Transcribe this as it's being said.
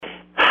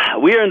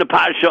we are in the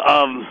parsha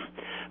of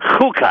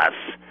Chukas.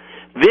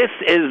 This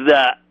is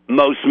the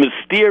most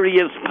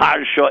mysterious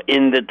parsha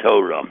in the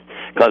Torah,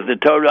 because the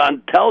Torah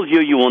tells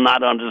you you will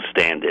not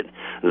understand it.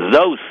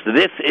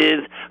 This is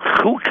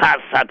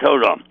Chukas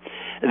HaTorah,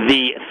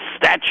 the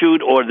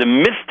statute or the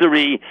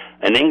mystery,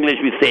 in English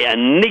we say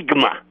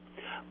enigma,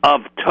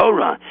 of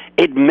Torah.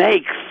 It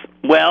makes,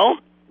 well,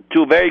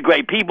 to very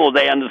great people,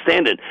 they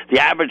understand it. The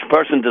average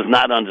person does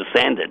not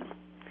understand it.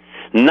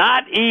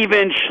 Not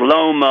even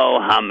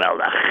Shlomo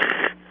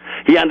HaMelech.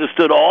 He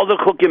understood all the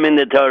chukim in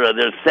the Torah.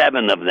 There's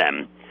 7 of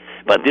them.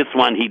 But this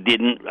one he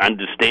didn't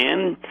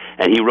understand,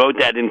 and he wrote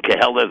that in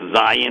Kehelas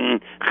Zion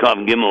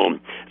Chav Gimel.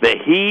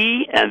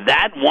 And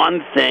that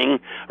one thing,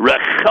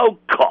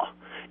 Rechoka,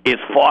 is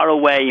far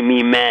away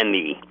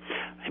mimani.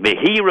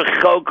 Vehi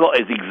Rechoka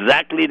is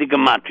exactly the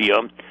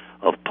gematria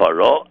of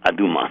Paro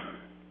Aduma.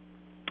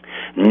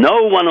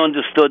 No one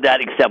understood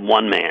that except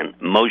one man,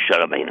 Moshe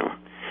Rabbeinu,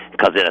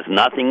 because it has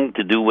nothing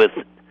to do with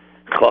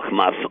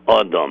Chochmas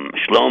Adam.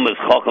 Shlomo is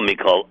Chocham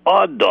Mikol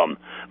Adam.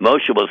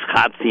 Moshe was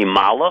Chatzi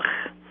Malach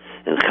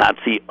and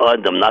Chatzi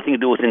Adam. Nothing to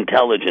do with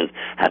intelligence.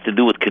 Has to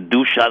do with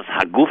Kedushas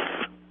Haguf.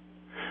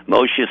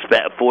 Moshe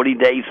 40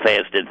 days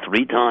fasted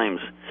 3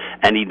 times,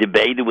 and he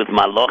debated with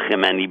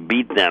Malachim, and he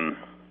beat them.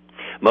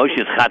 Moshe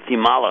is Chatzi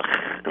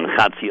Malach and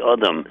Chatzi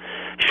Adam.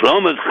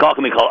 Shlomo is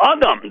Chocham Mikol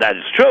Adam. That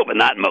is true, but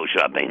not Moshe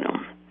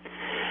Rabbeinu.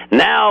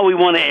 Now we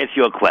want to ask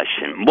you a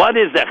question. What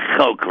is a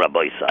chok,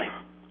 Rabbi Say?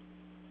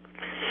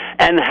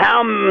 And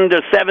how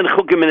there's 7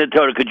 chukim in the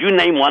Torah? Could you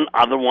name one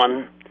other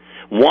one?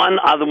 One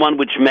other one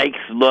which makes,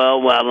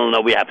 well, I don't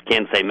know,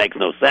 can't say makes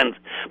no sense,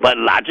 but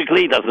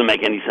logically it doesn't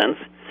make any sense.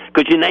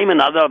 Could you name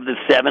another of the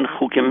 7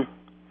 chukim?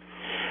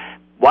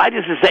 Why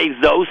does it say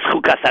Zos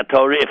chukas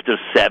HaTorah if there's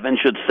 7?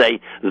 Should say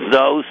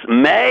Zos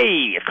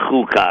mei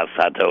chukas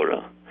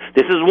HaTorah.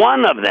 This is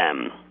one of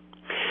them.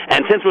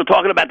 And since we're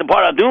talking about the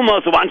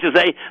Paraduma, so why don't you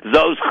say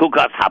Zos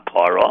chukas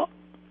HaPara?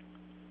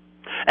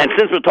 And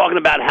since we're talking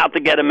about how to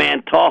get a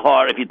man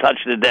tahar if you touch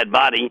the dead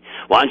body,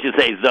 why don't you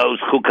say Zos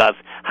chukas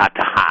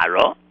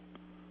HaTahara?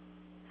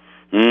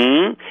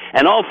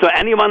 And also,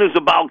 anyone who's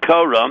a Baal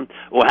Korah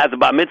or has a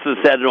Bar Mitzvah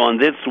Seder on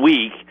this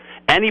week,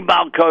 any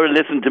Baal Korah,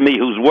 listen to me,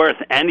 who's worth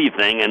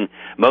anything, and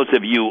most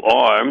of you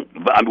are,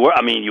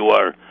 you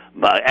are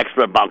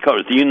expert Baal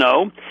Korahs. Do you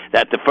know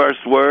that the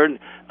first word,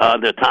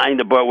 the time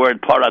the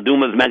word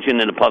Paraduma is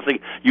mentioned in the pasuk,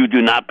 you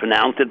do not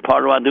pronounce it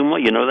Paraduma?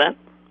 You know that?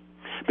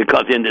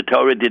 Because in the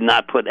Torah it did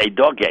not put a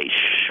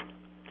dogesh.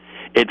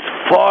 It's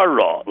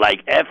Farah,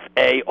 like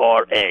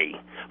F-A-R-A.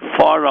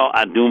 Farah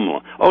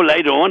Aduma. Oh,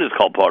 later on it's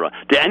called Parah.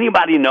 Does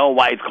anybody know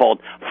why it's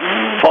called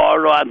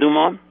Farah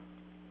Aduma?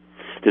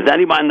 Does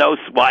anybody know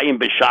why in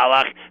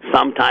Bishalach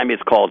sometimes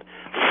it's called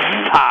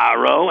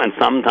Pharaoh and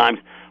sometimes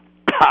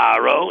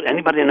Paro?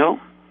 Anybody know?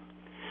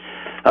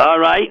 All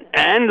right,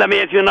 and let me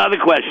ask you another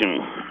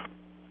question.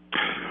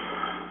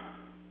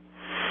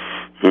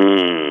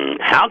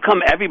 How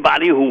come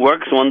everybody who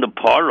works on the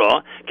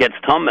parah gets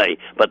tamei,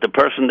 but the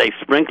person they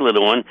sprinkle it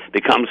on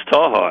becomes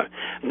tahar?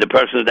 The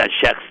person that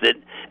shechs it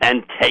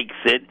and takes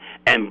it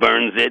and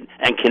burns it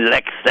and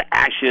collects the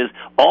ashes,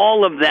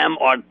 all of them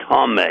are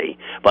tamei.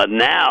 But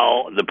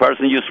now the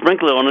person you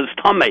sprinkle it on is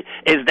tamei.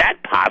 Is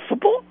that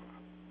possible?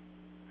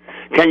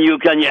 Can you?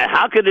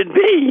 How could it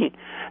be?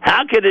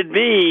 How could it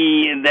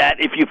be that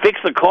if you fix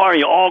a car and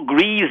you're all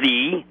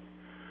greasy,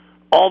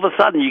 all of a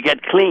sudden you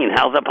get clean?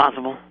 How's that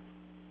possible?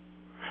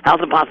 How's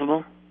it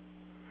possible?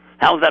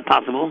 How is that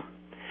possible?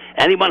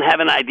 Anyone have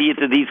an idea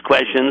to these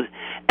questions?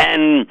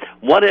 And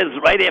what is,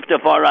 right after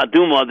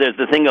Paraduma, there's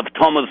the thing of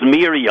Thomas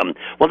Miriam.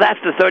 Well, that's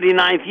the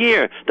 39th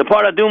year. The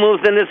Paraduma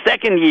was in the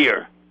 2nd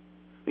year.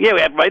 Yeah,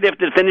 we have right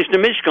after to finish the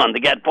Mishkan to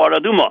get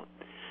Paraduma.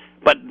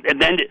 But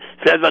then it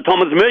says about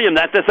Thomas Miriam,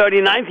 that's the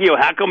 39th year.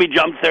 How come we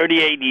jumped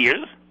 38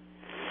 years?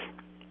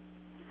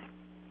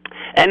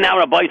 And now,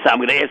 Rabbi, I'm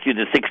going to ask you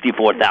the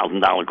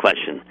 $64,000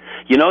 question.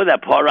 You know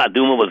that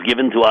Paraduma was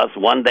given to us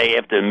one day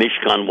after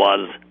Mishkan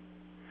was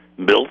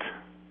built?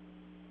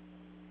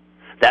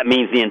 That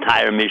means the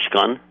entire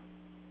Mishkan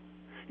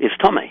is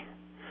Tomei.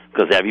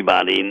 Because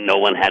no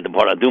one had the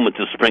Paraduma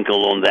to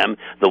sprinkle on them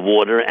the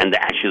water and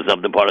the ashes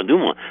of the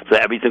Paraduma. So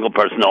every single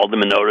person, all the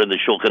menorah, the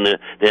shulchan,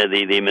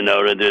 the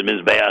menorah, the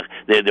mizbeach,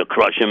 the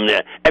krushim,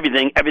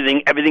 everything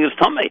is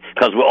Tomei.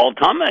 Because we're all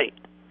Tomei.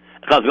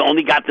 Because we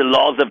only got the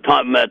laws of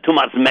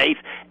Tumas Meis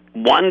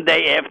one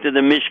day after the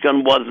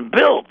Mishkan was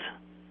built.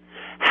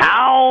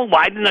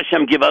 Why didn't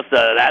Hashem give us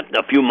that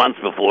a few months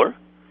before?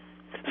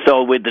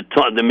 So with the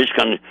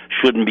Mishkan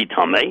shouldn't be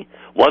Tamei.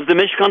 Was the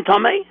Mishkan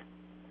Tamei?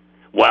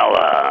 Well,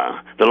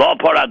 the law of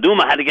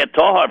Paraduma had to get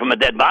Tahar from a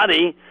dead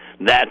body.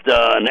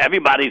 And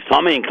everybody's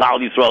Tamei in Klal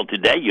Yisrael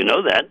today. You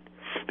know that.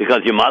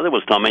 Because your mother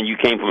was Tamei and you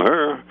came from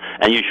her.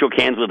 And you shook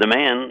hands with a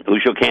man who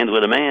shook hands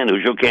with a man who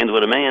shook hands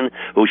with a man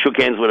who shook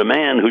hands with a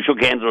man who shook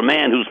hands with a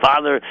man whose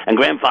father and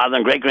grandfather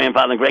and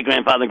great-grandfather and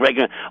great-grandfather and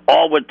great-grandfather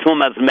all were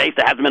Tumas Meis.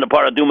 There hasn't been a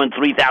Paraduma in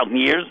 3,000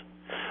 years.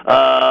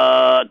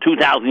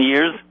 2,000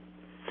 years.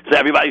 So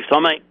everybody's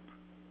Tamei.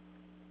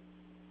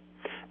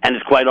 And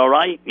it's quite all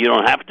right. You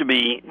don't have to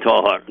be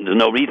tahor. There's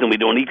no reason we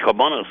don't eat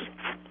korbanos.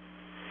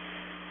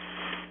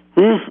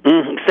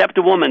 Except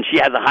a woman, she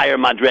has a higher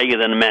madrega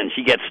than a man.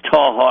 She gets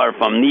tahor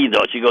from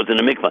nido. She goes in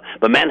the mikvah.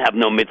 But men have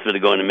no mitzvah to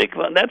go in the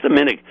mikvah. That's a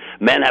minig.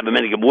 Men have a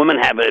minig. Women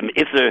have a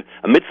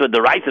mitzvah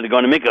deraisa to go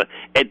in the mikvah.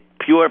 It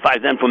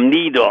purifies them from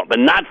nido, but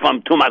not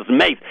from tumas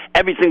mace.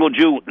 Every single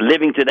Jew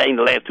living today in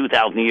the last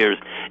 2,000 years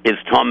is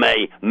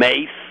tomei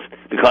mace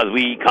because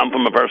we come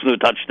from a person who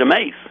touched the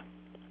mace.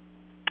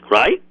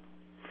 Right?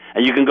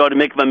 And you can go to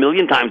mikvah a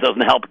million times.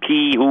 Doesn't help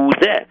ki who's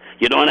there.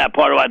 You don't have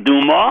part of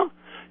aduma.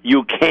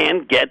 You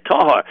can't get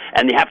tahor,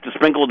 and you have to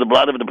sprinkle the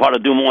blood of the part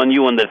of Duma on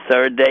you on the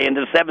 3rd day and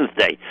the 7th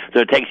day. So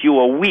it takes you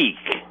a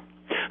week.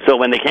 So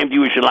when they came to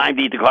Yerushalayim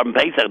to eat the Korban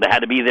Pesach, they had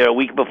to be there a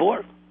week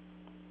before.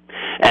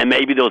 And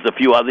maybe there was a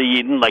few other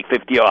Yidden, like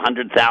 50 or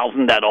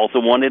 100,000, that also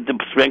wanted to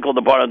sprinkle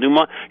the part of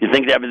Duma. You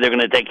think they're going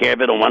to take care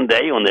of it on one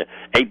day, on the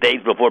 8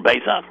 days before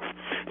Pesach?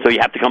 So you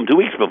have to come 2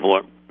 weeks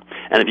before.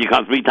 And if you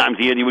come 3 times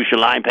a year to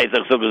Yerushalayim,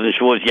 Pesach, Sukkot, and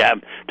Shavuos, you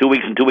have 2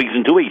 weeks and 2 weeks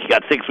and 2 weeks. You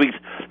got 6 weeks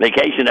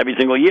vacation every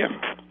single year.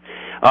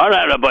 All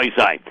right, Rabbi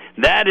Isai.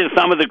 That is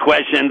some of the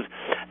questions.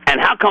 And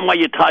how come when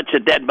you touch a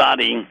dead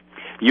body,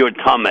 you're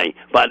tamei?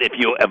 But if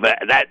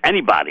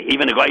anybody,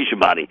 even a goyish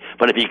body,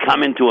 but if you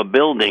come into a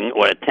building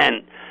or a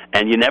tent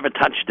and you never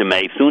touch the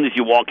may, as soon as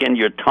you walk in,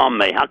 you're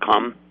tamei. How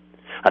come?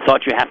 I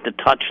thought you have to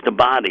touch the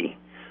body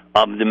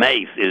of the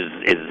mace. Is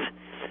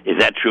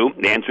that true?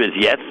 The answer is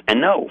yes and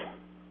no.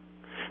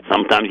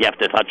 Sometimes you have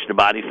to touch the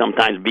body.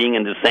 Sometimes being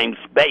in the same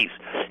space,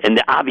 in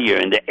the avir,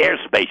 in the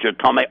airspace, you're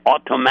tamei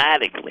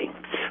automatically.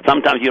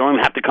 Sometimes you don't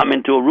even have to come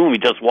into a room. You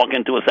just walk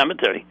into a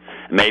cemetery.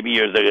 Maybe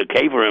there's a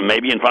caver, and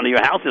maybe in front of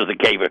your house there's a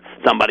caver.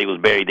 Somebody was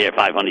buried there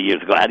 500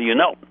 years ago. How do you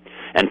know?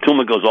 And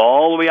Tumah goes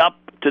all the way up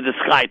to the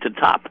sky, to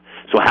top.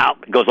 So how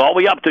it goes all the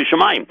way up to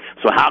Shemayim.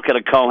 So how could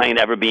a Kohen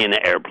ever be in an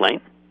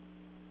airplane?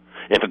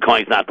 If a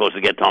Kohen's not supposed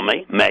to get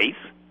tamei, mace.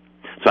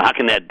 So how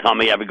can that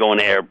tamei ever go in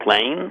an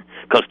airplane?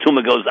 Because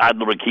Tumah goes ad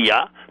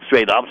l'rakia,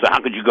 straight up. So how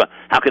could you go?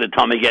 How could a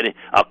tamei get it?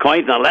 A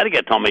Kohen's not allowed to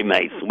get tamei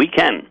mace. We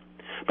can,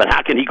 but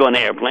how can he go in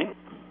an airplane?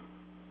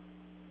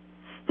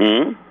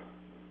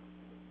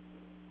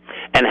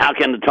 And how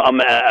can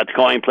a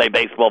Kohen play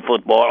baseball,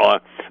 football, or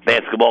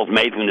basketball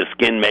made from the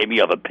skin maybe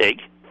of a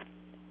pig?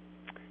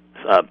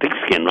 Pig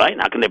skin, right?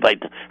 How can they play?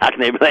 How can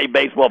they play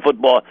baseball,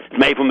 football? It's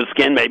made from the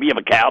skin maybe of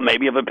a cow,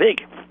 maybe of a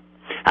pig.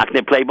 How can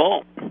they play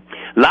ball?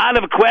 A lot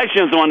of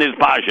questions on this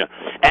parsha,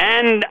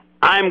 and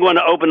I'm going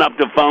to open up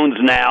the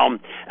phones now,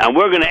 and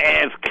we're going to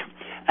ask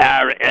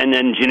an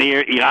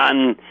engineer,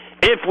 Iran,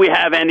 if we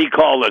have any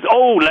callers.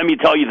 Oh, let me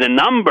tell you the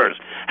numbers.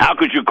 How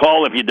could you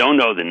call if you don't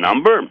know the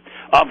number?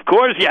 Of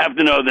course you have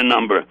to know the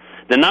number.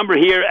 The number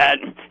here at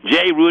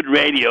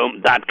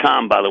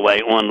jrootradio.com, by the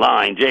way,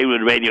 online,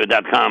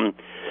 jrootradio.com,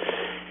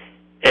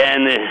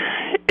 and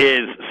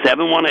is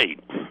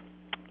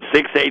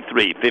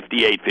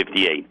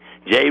 718-683-5858.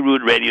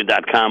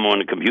 jrootradio.com on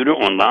the computer,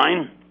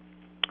 online.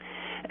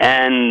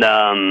 And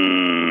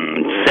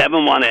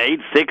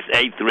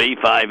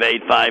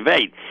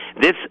 718-683-5858.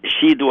 This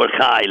Shidur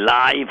Chai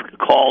live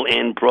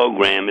call-in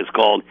program is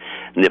called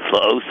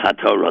Niflaos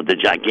HaTorah, the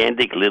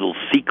gigantic little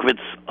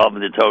secrets of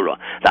the Torah.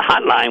 The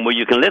hotline where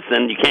you can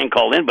listen, you can't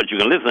call in, but you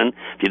can listen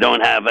if you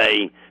don't have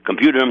a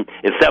computer,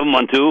 is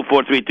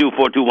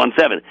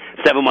 712-432-4217,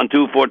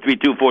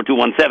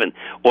 712-432-4217,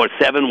 or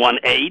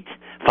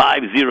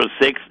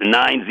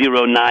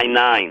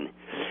 718-506-9099.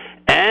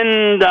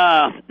 And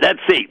let's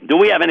see, do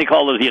we have any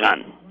callers here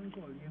on?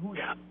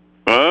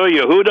 Oh,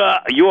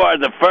 Yehuda, you are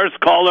the first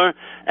caller,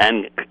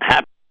 and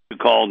happy you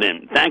called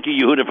in. Thank you,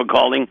 Yehuda, for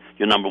calling.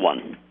 You're number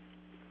one.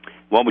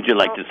 What would you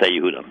like to say,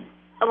 Yehuda?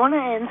 I want to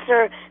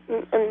answer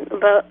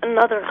about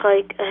another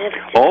hike.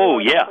 Oh,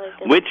 yeah.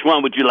 Which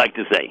one would you like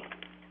to say?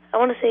 I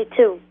want to say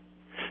 2.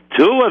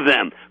 2 of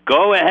them.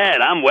 Go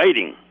ahead. I'm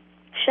waiting.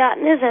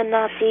 Shatnez and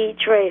not the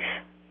treif.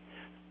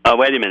 Oh,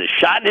 wait a minute.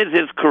 Shatnez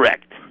is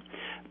correct.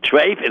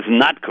 Treif is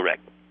not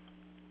correct.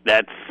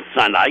 I'd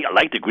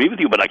like to agree with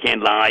you, but I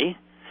can't lie.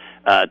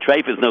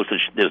 Treif is no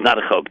such. There's not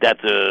a chok.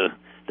 That's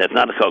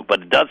not a chok,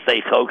 but it does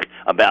say chok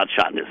about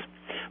shatnez.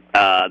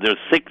 There's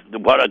 6. The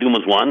part Adum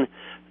is 1.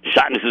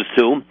 Shatnez is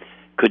 2.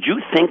 Could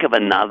you think of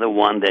another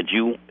one that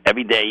you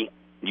every day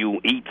you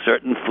eat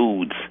certain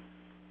foods,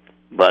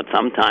 but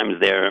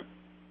sometimes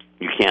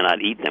you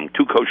cannot eat them?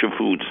 2 kosher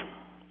foods.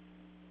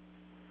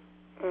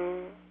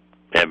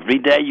 Every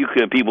day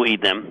people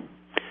eat them,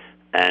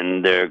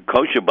 and they're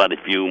kosher. But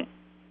if you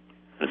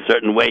a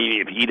certain way,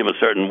 if you eat them a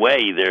certain way,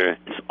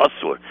 it's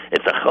asur.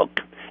 It's a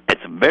chok.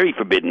 It's very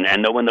forbidden,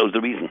 and no one knows the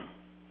reason.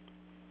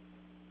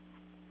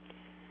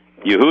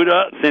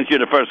 Yehuda, since you're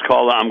the first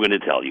caller, I'm going to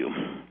tell you.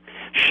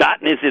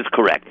 Shatnez is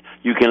correct.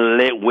 You can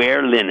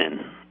wear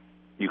linen.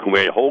 You can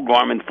wear a whole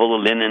garment full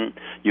of linen.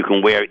 You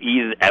can wear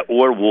either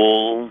or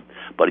wool.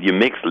 But if you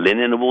mix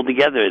linen and wool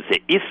together, it's an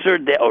isur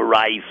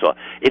deoraisa.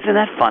 Isn't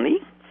that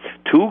funny?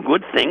 2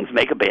 good things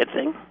make a bad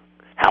thing?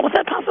 How is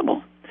that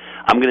possible?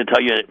 I'm going to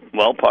tell you,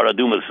 well,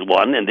 Paraduma is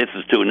 1, and this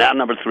is 2. Now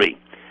number 3.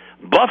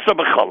 Basar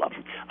b'cholov.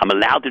 I'm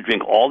allowed to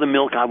drink all the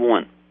milk I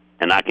want.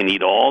 and I can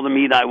eat all the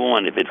meat I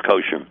want if it's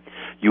kosher.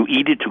 You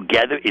eat it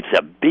together, it's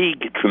a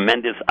big,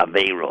 tremendous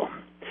avero.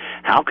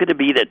 How could it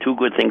be that two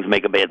good things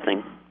make a bad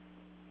thing?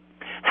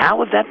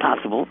 How is that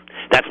possible?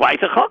 That's why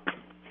it's a chok.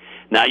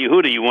 Now,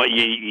 Yehuda, you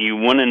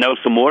want to know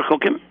some more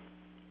chukim?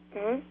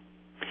 Mm-hmm.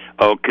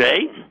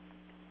 Okay.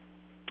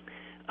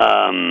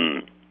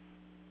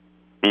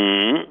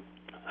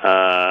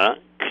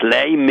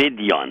 Clay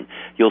Midian.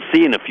 You'll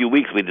see in a few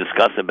weeks we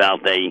discuss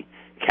about they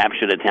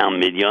captured the town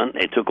Midian.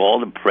 They took all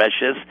the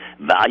precious,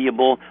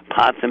 valuable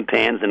pots and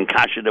pans and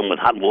kashered them with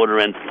hot water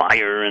and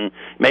fire and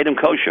made them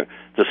kosher.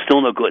 They're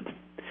still no good.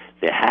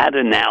 They had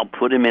to now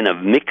put them in a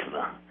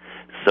mikveh.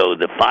 So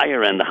the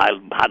fire and the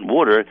hot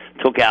water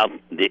took out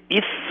the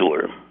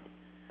issur.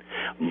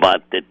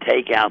 But to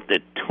take out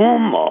the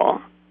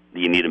tumah,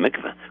 you need a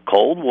mikveh.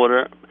 Cold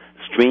water,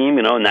 stream,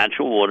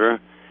 natural water,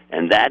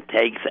 and that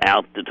takes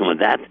out the tumah.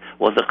 That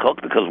was a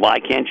chok, because why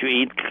can't you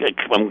eat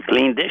from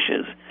clean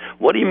dishes?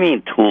 What do you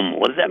mean, tumah?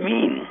 What does that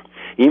mean?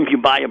 Even if you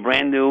buy a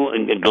brand new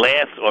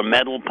glass or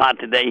metal pot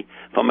today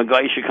from a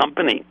Goyish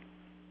company,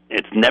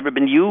 it's never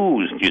been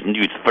used.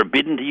 It's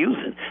forbidden to use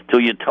it till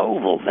you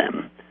tovel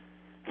them.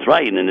 That's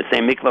right. And in the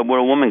same mikvah where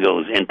a woman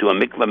goes into a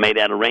mikvah made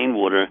out of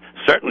rainwater,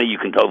 certainly you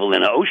can tovel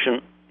in an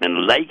ocean, in a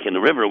lake, in a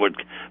river, what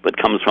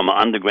comes from an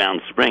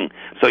underground spring.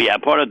 So you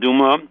have Parah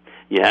Adumah,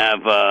 you have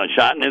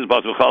Shatnez,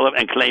 Basar Cholav,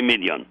 and Clay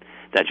Midian,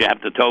 that you have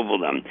to tovel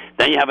them.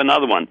 Then you have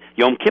another one,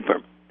 Yom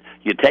Kippur.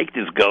 You take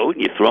this goat,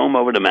 you throw him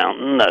over the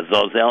mountain,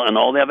 Zozel, and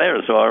all the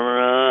Averos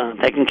are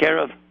taken care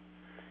of.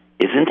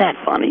 Isn't that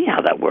funny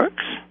how that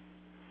works?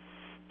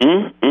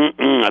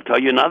 I'll tell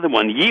you another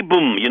one,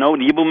 Yibum. You know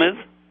what Yibum is?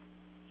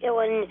 Yeah,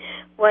 when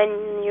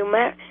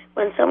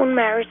someone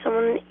marries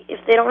someone, if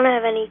they don't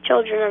have any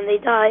children and they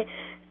die,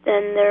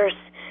 then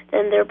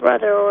their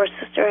brother or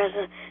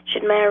sister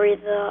should marry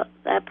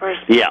that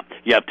person. Yeah,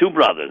 you have two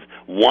brothers.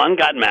 One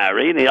got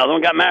married, the other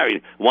one got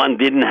married. One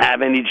didn't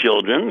have any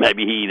children.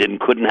 Maybe he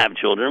couldn't have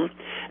children,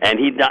 and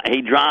he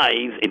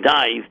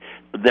dies.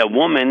 The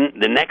woman,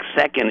 the next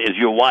second, is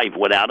your wife,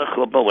 without a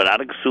chuppah, without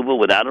a ksuba,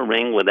 without a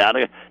ring, without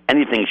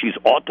anything. She's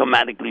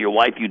automatically your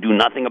wife. You do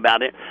nothing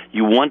about it.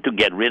 You want to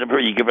get rid of her,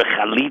 you give her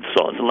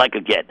chalitza. It's like a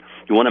get.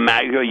 You want to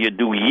marry her, you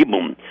do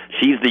yibum.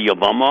 She's the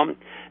yavama,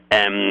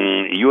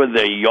 and you're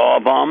the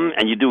yavam,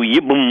 and you do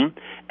yibum,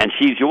 and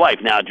she's your wife.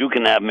 Now, a Jew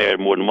can have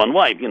married more than one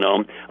wife,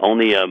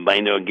 only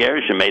by no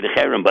gerish and made a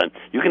cherem, but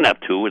you can have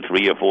 2 or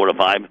 3 or 4 or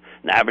 5.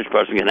 An average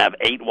person can have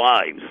 8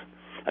 wives.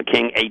 A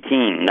king,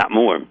 18, not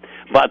more.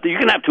 But you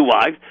can have 2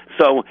 wives.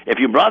 So if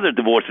your brother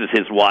divorces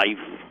his wife,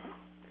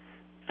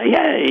 he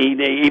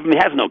even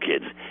has no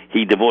kids.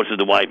 He divorces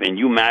the wife, and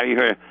you marry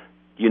her.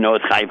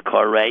 It's chayv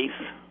kares.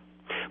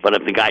 But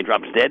if the guy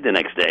drops dead the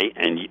next day,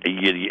 and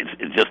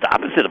it's just the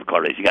opposite of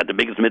kares, you got the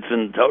biggest mitzvah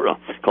in the Torah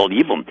called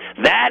yibum.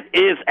 That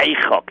is a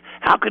chok.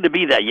 How could it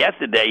be that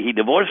yesterday he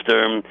divorced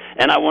her,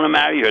 and I want to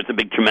marry her? It's a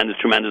big, tremendous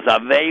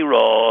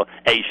aveiro,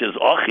 eishes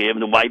ochiv,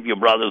 the wife, your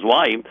brother's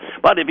wife.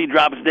 But if he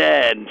drops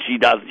dead,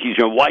 she's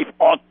your wife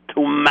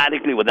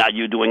automatically without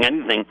you doing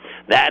anything.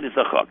 That is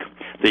a chok.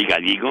 So you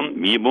got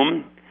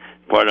yibum,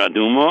 Parah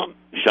Adumah,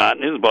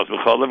 Shatnez, Basar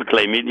Cholav,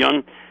 Clay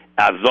Midian,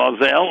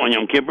 Azazel on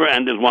Yom Kippur,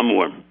 and there's one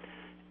more.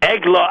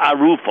 Egla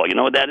Arufa, you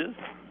know what that is?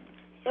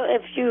 So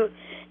if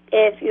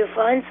you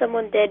find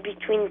someone dead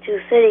between 2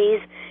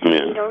 cities,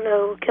 you don't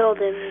know who killed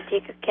him, you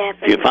take a calf.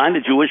 If you find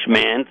a Jewish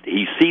man,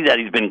 you see that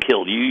he's been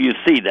killed. You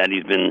see that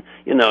he's been,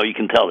 you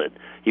can tell it.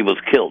 He was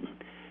killed.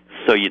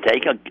 So you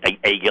take a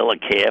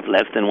calf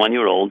less than 1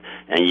 year old,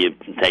 and you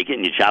take it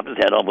and you chop his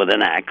head off with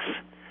an axe,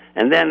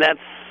 and then that's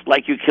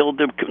like you killed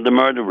the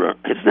murderer.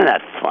 Isn't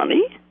that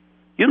funny?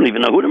 You don't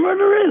even know who the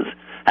murderer is.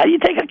 How do you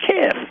take a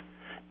calf?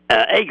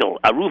 Egel,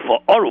 aruf,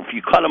 or oruf,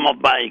 you cut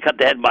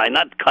the head by,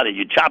 not cut it,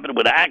 you chop it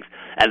with an axe,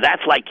 and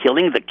that's like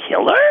killing the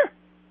killer?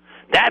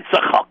 That's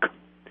a chok.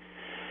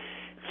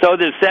 So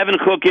there's 7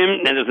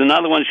 chukim, and there's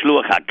another one,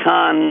 shluach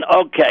hakan.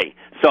 Okay,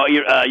 so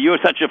you're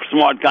such a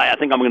smart guy, I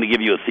think I'm going to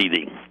give you a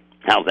CD.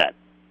 How's that?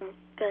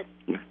 Good.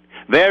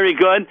 Very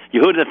good.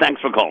 Yehuda, thanks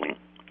for calling.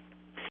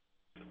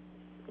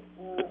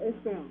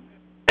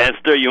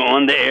 Esther, you're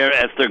on the air.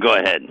 Esther, go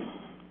ahead.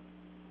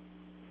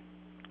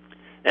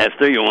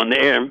 Esther, you're on the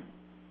air.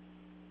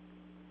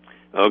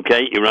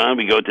 Okay, Iran,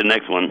 we go to the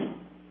next one.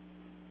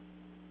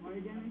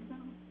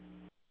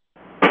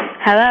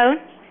 Hello?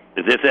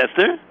 Is this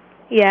Esther?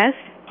 Yes.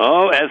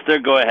 Oh, Esther,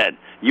 go ahead.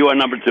 You are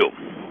number 2.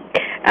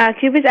 Can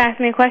you please ask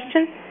me a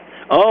question?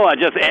 Oh, I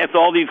just asked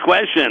all these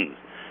questions.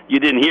 You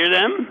didn't hear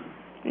them?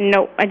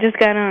 No, I just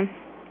got on.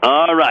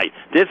 All right.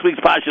 This week's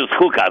Parsha is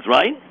Chukas,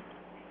 right?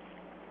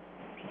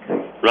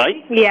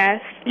 Right?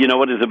 Yes. You know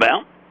what it's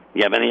about?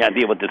 You have any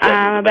idea what this is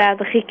about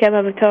the chikim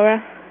of the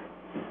Torah.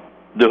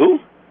 The who?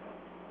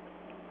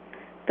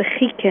 The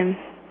chikim.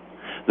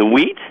 The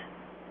wheat?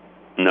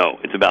 No,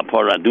 it's about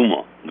Parah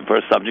Adumah. The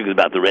first subject is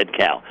about the red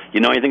cow.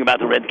 You know anything about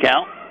the red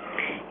cow?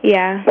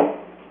 Yeah.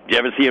 Did you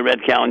ever see a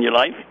red cow in your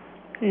life?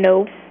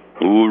 No.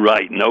 Ooh,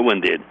 right. No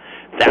one did.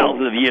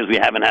 thousands of years we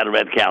haven't had a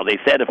red cow. They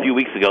said a few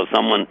weeks ago,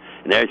 someone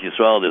in Eretz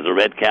Yisrael, there's a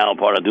red cow,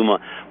 paraduma.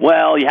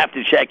 Well, you have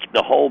to check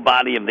the whole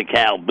body of the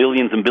cow,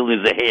 billions and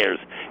billions of hairs.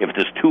 If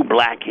there's 2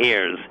 black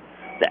hairs,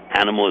 the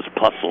animal is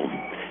puzzled.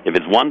 If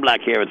it's 1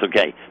 black hair, it's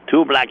okay.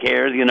 2 black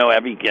hairs,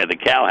 the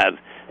cow has,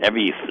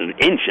 every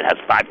inch has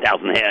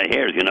 5,000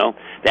 hairs,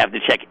 They have to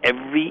check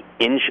every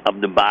inch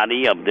of the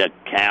body of the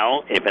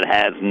cow. If it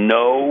has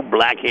no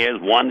black hairs,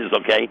 1 is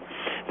okay.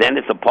 Then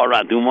it's a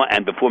paraduma,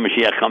 and before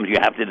Mashiach comes, you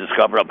have to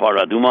discover a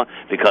paraduma,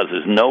 because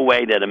there's no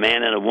way that a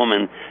man and a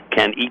woman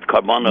can eat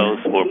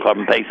karbanos or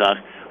carbon pesach,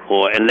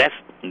 or unless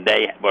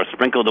they were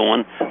sprinkled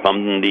on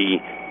from the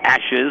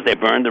ashes. They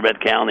burn the red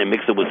cow and they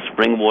mix it with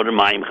spring water,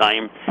 mayim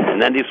chaim,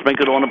 and then they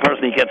sprinkle it on a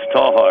person. He gets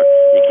tahar.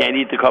 You can't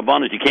eat the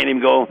karbanos. You can't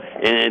even go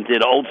into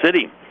the old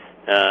city.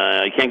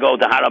 You can't go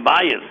to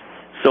Harabayas.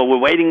 So we're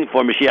waiting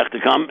for Mashiach to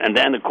come, and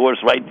then, of course,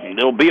 right,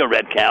 there'll be a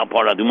red cow,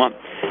 paraduma.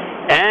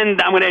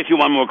 And I'm going to ask you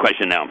one more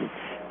question now.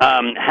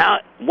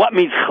 What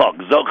means chok?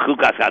 Zok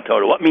chukas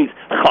haTorah. What means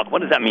chok?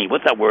 What does that mean?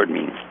 What's that word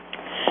mean?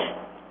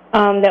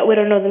 That we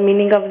don't know the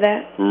meaning of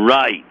that.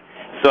 Right.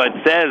 So it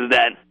says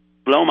that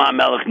Shlomo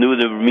HaMelech knew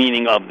the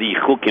meaning of the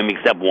chukim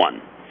except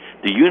one.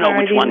 Do you know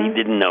which one he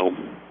didn't know?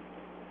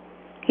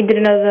 He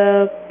didn't know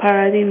the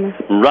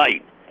paradima.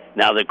 Right.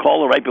 Now the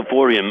caller right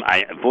before him,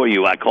 I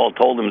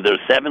told him there's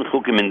 7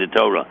 chukim in the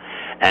Torah,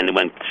 and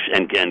when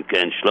and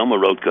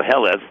Shlomo wrote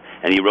Koheles,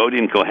 and he wrote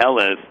in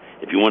Koheles,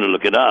 if you want to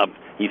look it up,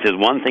 he says,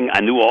 one thing,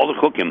 I knew all the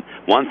chukim,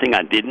 one thing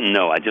I didn't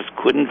know, I just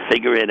couldn't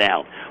figure it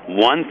out.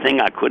 One thing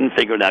I couldn't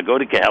figure it out. Go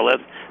to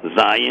Koheles,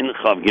 Zayin,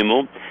 Chav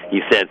Gimel,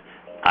 he said,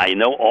 I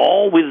know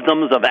all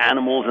wisdoms of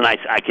animals, and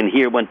I can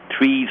hear when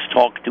trees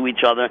talk to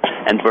each other,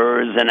 and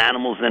birds and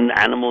animals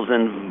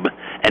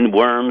and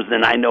worms,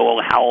 and I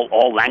know how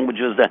all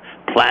languages, the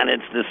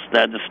planets,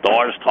 the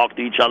stars talk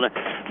to each other.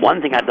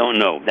 One thing I don't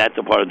know, that's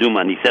a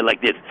paraduma, and he said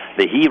like this,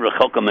 the he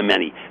rechoka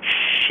memeni,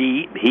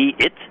 she, he,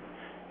 it,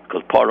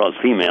 because para is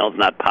female, it's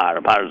not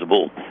para is a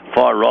bull.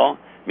 Fara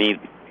means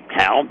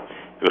cow,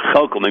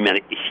 rechoka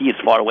memeni, she is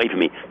far away from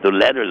me. The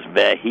letters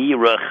vehi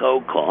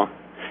rechoka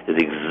is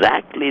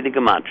exactly the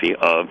gematria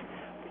of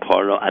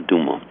Paro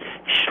Aduma.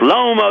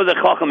 Shlomo, the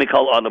Chacham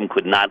Mikol Adam,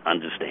 could not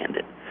understand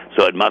it.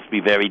 So it must be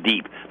very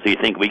deep. So you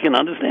think we can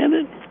understand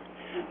it?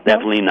 No.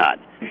 Definitely not.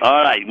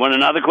 All right, want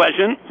another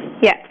question?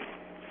 Yes.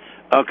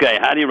 Okay,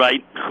 how do you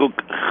write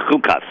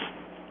chukas?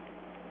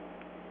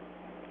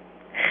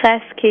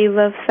 Ches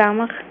Kivav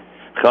Samach.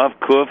 Chav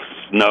Kuf,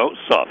 no,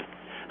 Sof.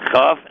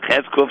 Chav,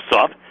 Ches Kuf,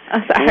 Sof.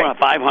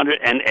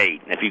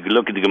 508. If you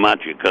look at the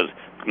gematria, because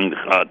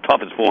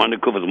Tov is 400,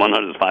 Kuf is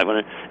 100, is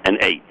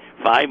 508.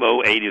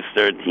 508 is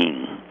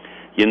 13.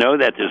 You know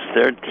that there's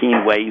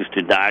 13 ways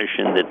to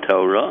darshan the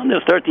Torah, and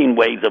there's 13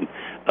 ways of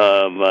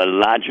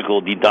logical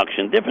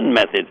deduction, different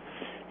methods.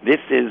 This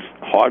is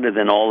harder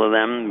than all of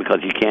them because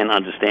you can't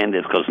understand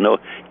this, because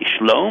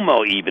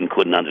Shlomo even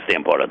couldn't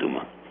understand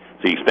Paraduma.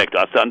 So you expect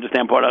us to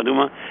understand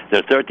Paraduma? There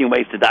are 13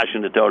 ways to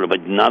darshan the Torah,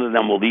 but none of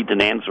them will lead to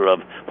an answer of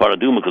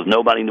Paraduma, because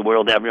nobody in the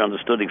world ever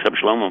understood except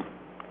Shlomo.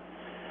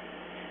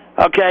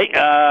 Okay,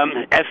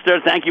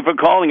 Esther, thank you for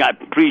calling. I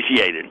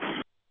appreciate it.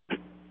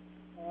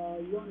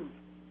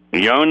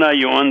 Yona,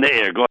 you're on the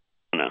air. Go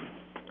ahead, Yona.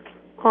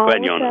 Go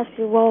ahead, Yona. Ask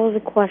you what were the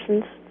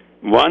questions?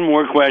 One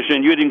more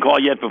question. You didn't call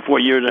yet before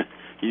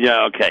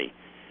yeah, okay.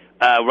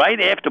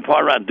 Right after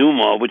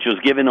Paraduma, which was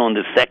given on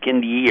the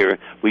 2nd year,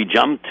 we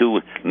jumped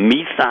to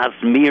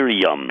Misas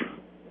Miriam,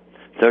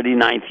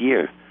 39th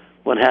year.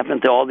 What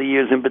happened to all the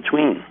years in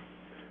between?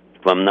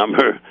 From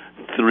number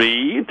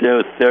 3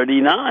 to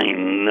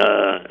 39.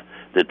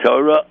 The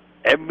Torah,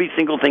 every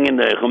single thing in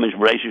the Chumash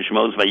Bereshit,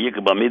 Shmos,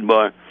 Vayikra,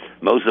 Bamidbar,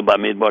 Moshe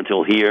Bamidbar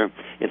till here,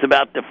 it's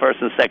about the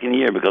 1st and 2nd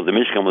year, because the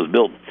Mishkan was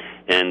built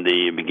in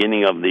the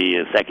beginning of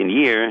the 2nd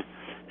year,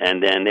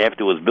 and then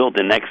after it was built,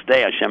 the next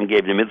day, Hashem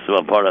gave the mitzvah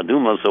of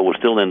Paraduma, so we're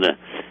still in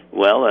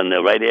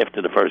right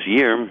after the 1st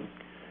year,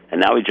 and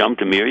now we jump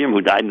to Miriam,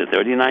 who died in the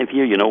 39th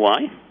year. You know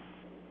why?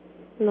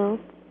 No.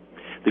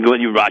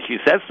 Rashi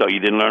says so. You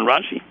didn't learn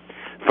Rashi.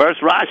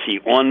 First Rashi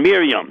on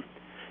Miriam,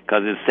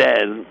 because it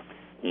says,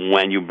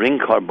 when you bring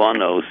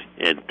karbanos,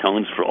 it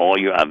atones for all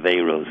your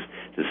averos.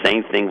 The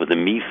same thing with the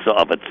misa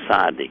of a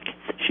tzaddik.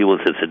 She was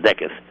a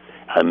tzedekis.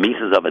 A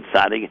misa of a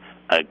tzaddik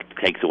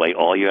takes away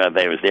all your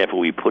averos. Therefore,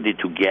 we put it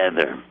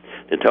together.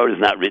 The Torah is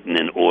not written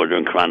in order,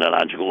 in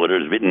chronological order.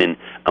 It's written in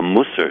a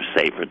Musar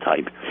Sefer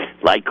type.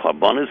 Like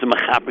karbanos and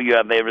mechaper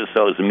your averos,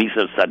 so is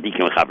misa of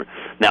tzaddik and mechaper.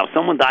 Now, if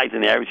someone dies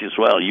in Eretz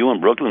Yisrael, you in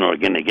Brooklyn are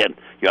going to get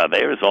your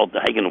averos all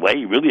taken away.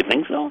 You really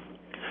think so?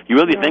 You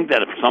really think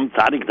that if some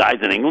tzaddik dies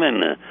in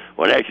England,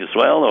 or Eretz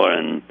Yisrael,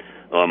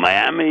 or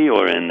Miami,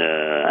 or in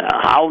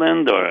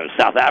Holland, or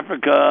South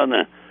Africa,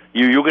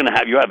 you're going to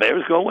have your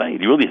averos go away?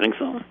 Do you really think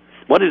so?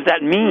 What does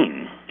that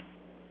mean?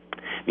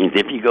 It means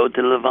if you go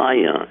to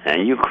Levaya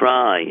and you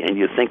cry and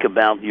you think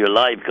about your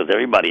life, because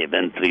everybody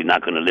eventually is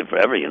not going to live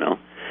forever, and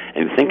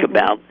you think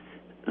about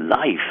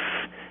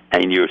life,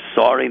 and you're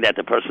sorry that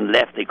the person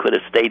left, they could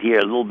have stayed here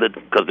a little bit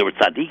because they were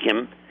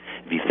tzaddikim,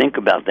 If you think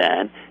about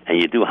that, and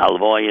you do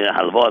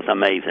halvos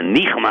hameis, and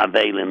nichem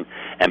avelim,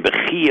 and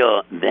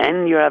bechia,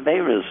 then your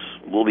averos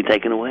will be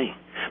taken away.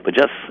 But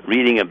just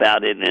reading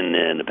about it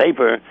in the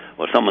paper,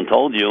 or someone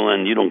told you,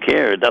 and you don't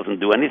care, it doesn't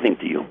do anything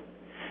to you.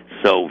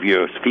 So if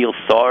you feel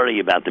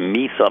sorry about the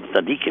misa of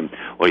tzaddikim,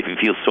 or if you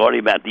feel sorry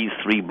about these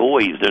 3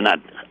 boys, they're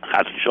not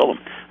chas v'sholom.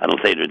 I don't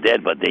say they're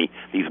dead, but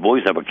these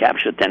boys that were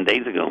captured 10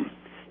 days ago,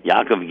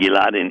 Yaakov,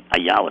 Gilad, and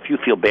Ayal. If you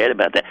feel bad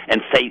about that,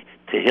 and say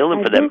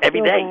tehillim for them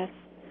every day,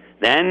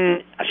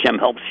 then Hashem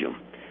helps you.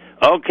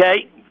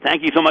 Okay,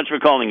 thank you so much for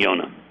calling,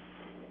 Yonah.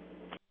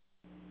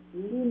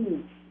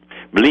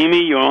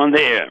 Blimi, you're on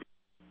the air.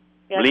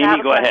 Yes,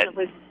 Blimi, go ahead.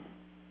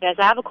 Yes,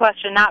 I have a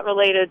question not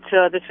related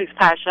to this week's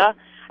Parsha.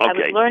 Okay. I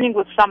was learning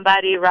with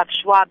somebody Rav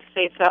Schwab's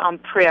sefer on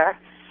prayer,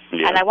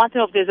 and I want to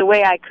know if there's a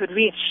way I could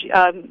reach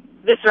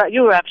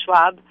you, Rav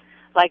Schwab,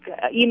 like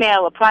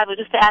email or private,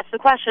 just to ask the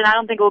question. I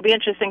don't think it will be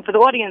interesting for the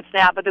audience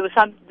now, but there was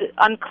some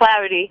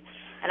unclarity,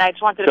 and I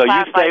just wanted to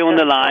clarify. So you stay on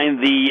the line.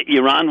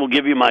 Iran will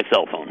give you my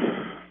cell phone.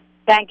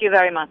 Thank you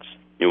very much.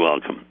 You're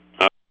welcome.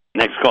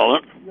 Next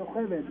caller.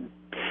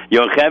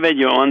 Yocheved,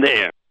 you're on the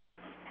air.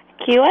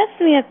 Can you ask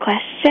me a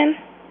question?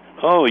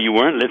 Oh, you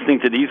weren't listening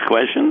to these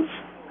questions?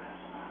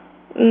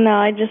 No,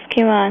 I just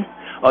came on.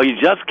 Oh, you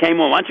just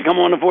came on. Why don't you come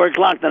on at 4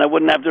 o'clock, then I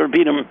wouldn't have to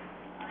repeat them.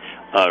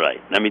 All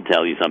right, let me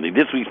tell you something.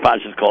 This week's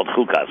parsha is called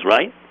Chukas,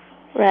 right?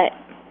 Right.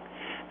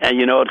 And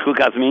you know what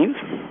Chukas means?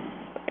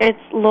 It's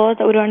laws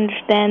that we don't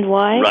understand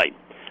why. Right.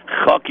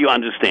 Chok, you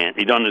understand.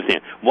 You don't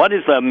understand. What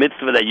is a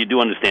mitzvah that you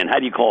do understand? How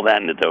do you call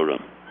that in the Torah?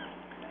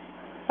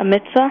 A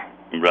mitzvah?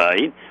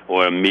 Right.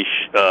 Or a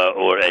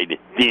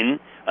din.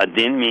 A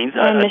din means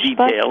a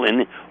detail,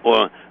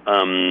 or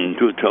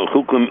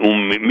hukum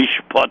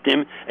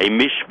mishpatim. A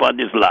mishpat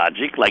is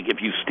logic. Like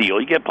if you steal,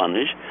 you get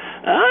punished.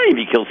 If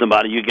you kill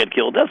somebody, you get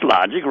killed. That's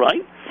logic,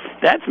 right?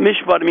 That's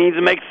mishpat. Means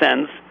it makes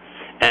sense.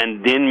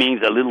 And din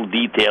means a little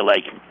detail.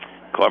 Like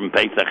Korban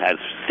Pesach has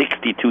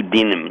 62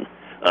 dinim.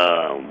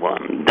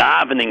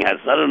 Davening has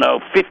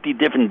 50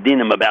 different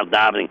dinim about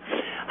davening.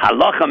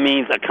 Halacha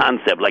means a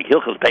concept. Like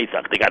Hilchos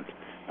Pesach, they got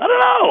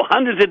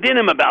hundreds of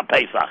dinim about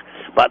Pesach.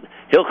 But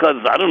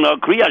Hilchas,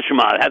 Kriya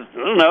Shema has,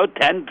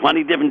 10,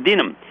 20 different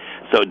dinim.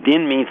 So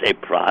din means a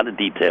prod, a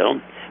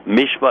detail.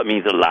 Mishpat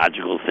means a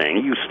logical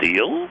thing. You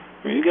steal,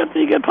 you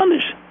get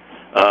punished.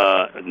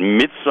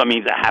 Mitzvah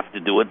means I have to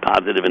do it,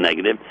 positive and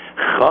negative.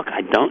 Chok,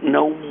 I don't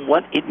know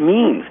what it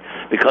means.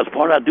 Because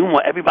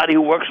Paraduma, everybody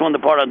who works on the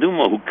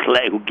Paraduma,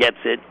 who gets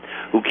it,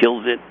 who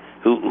kills it,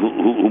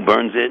 who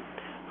burns it,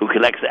 who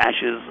collects the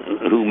ashes,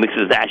 who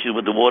mixes the ashes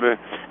with the water,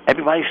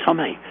 everybody's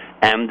Tomei.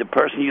 And the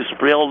person you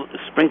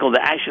sprinkle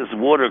the ashes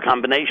water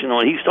combination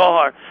on, he's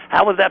tahar.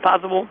 How is that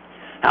possible?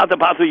 How is it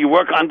possible you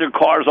work under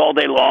cars all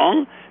day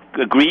long,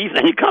 grease,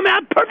 and you come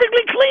out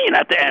perfectly clean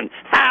at the end?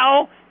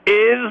 How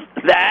is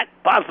that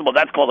possible?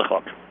 That's called a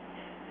chok.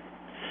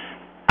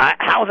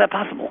 How is that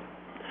possible?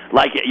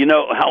 Like,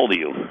 how old are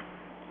you?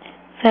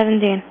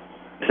 17.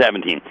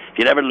 17. If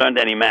you'd ever learned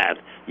any math,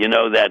 you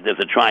know that there's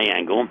a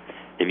triangle.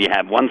 If you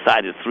have one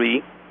side is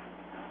 3,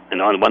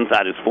 and on one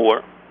side is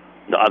 4,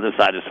 the other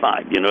side is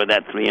 5. You know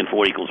that 3 and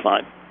 4 equals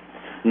 5?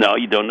 No,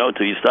 you don't know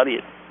until you study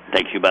it. It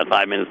takes you about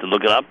 5 minutes to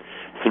look it up.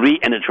 3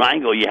 in a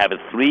triangle, you have a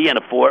 3 and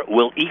a 4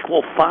 will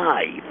equal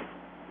 5.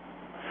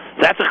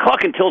 That's a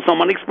chok until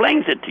someone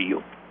explains it to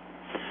you.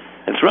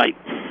 That's right.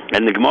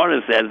 And the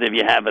Gemara says if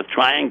you have a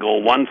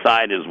triangle, one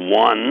side is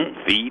 1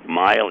 feet,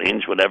 mile,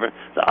 inch, whatever.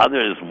 The other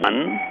is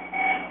 1.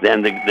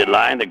 Then the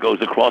line that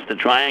goes across the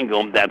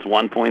triangle, that's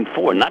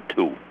 1.4, not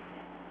 2.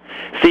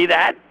 See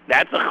that?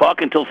 That's a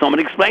chok until someone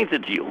explains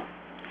it to you.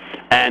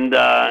 And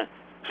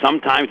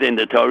sometimes in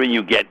the Torah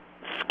you get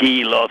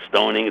skila,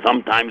 stoning,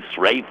 sometimes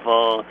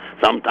sreifa,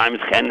 sometimes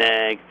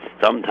chenek,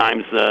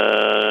 sometimes,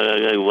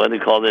 what do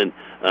you call it,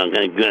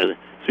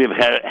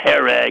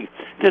 hereg.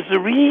 There's the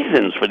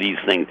reasons for these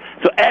things.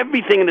 So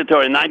everything in the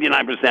Torah,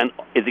 99%,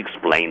 is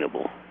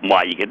explainable.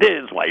 Why you get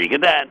this, why you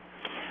get that.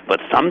 But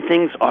some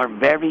things are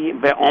very,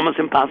 very almost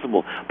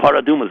impossible.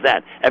 Paraduma is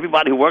that.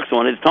 Everybody who works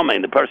on it is Tomei,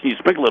 and the person you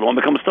sprinkle it on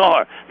becomes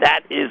tahar.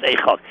 That is a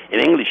chok. In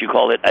English you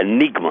call it a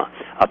nigma,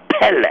 a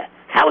pele.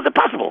 How is it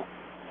possible?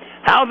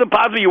 How is it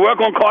possible you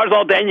work on cars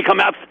all day and you come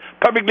out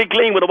perfectly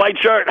clean with a white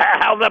shirt?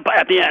 How's that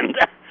at the end?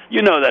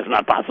 You know that's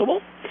not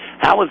possible.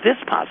 How is this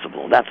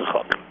possible? That's a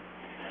chok.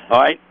 All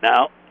right,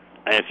 now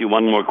I ask you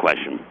one more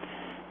question.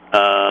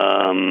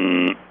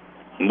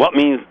 What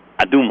means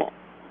adumo?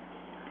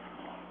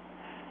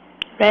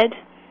 Red.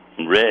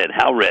 Red.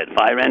 How red?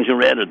 Fire engine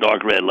red or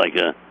dark red? Like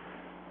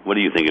what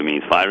do you think it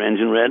means? Fire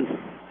engine red?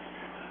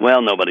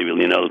 Well, nobody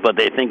really knows, but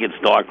they think it's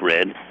dark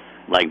red,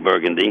 like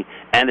burgundy.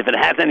 And if it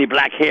has any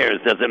black hairs,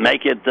 does it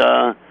make it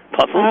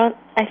puzzle?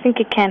 I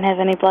think it can't have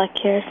any black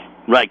hairs.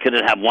 Right. Could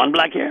it have one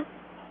black hair?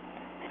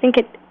 I think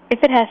if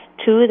it has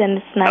 2, then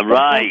it's not.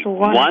 Right.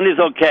 1 is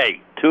okay.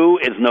 2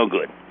 is no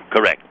good.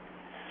 Correct.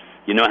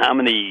 You know how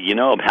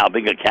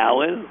big a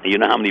cow is? You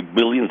know how many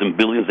billions and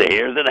billions of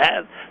hairs it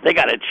has? They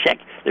got to check.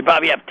 They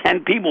probably have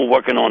 10 people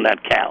working on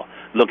that cow,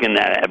 looking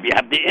at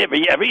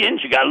it. Every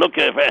inch you got to look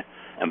at it.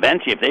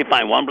 Eventually, if they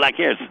find one black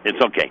hair,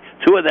 it's okay.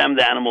 Two of them,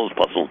 the animal is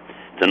puzzle.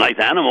 It's a nice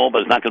animal,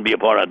 but it's not going to be a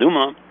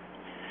paraduma.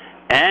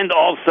 And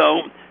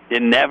also,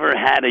 it never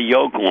had a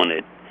yoke on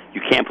it.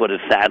 You can't put a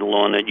saddle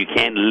on it. You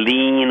can't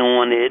lean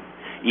on it.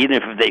 Even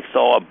if they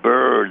saw a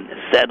bird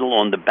settle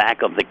on the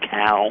back of the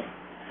cow,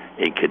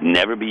 it could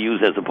never be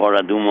used as a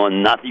paraduma.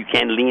 Nothing. You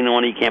can't lean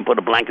on it. You can't put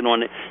a blanket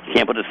on it. You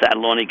can't put a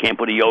saddle on it. You can't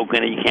put a yoke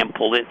in it. You can't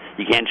pull it.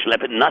 You can't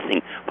schlep it.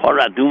 Nothing.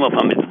 Paraduma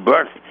from its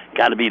birth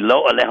got to be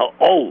lo aleho.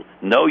 Oh,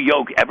 no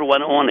yoke ever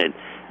went on it.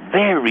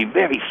 Very,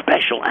 very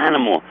special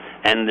animal.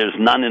 And there's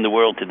none in the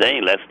world today,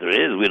 unless there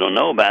is. We don't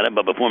know about it.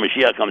 But before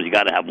Mashiach comes, you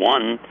got to have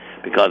one,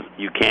 because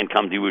you can't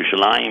come to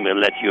Yerushalayim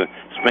unless you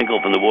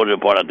sprinkle from the water of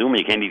paraduma.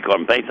 You can't eat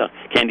korban pesach.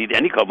 Can't eat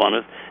any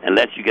korbanos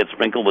unless you get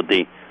sprinkled with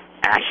the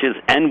ashes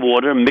and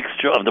water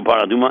mixture of the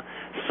paraduma.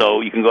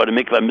 So you can go to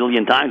mikvah a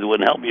million times. It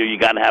wouldn't help you. You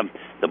got to have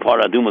the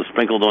paraduma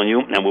sprinkled on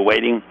you. And we're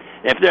waiting.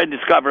 If they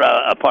discover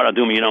a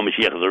paraduma, you know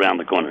Mashiach is around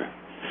the corner.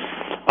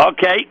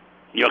 Okay,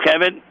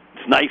 Yocheved,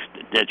 it's nice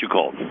that you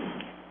called.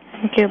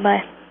 Thank you,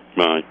 bye.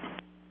 Right.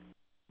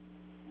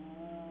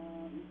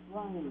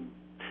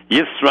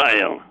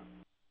 Yisrael.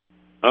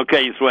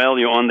 Okay, Yisrael,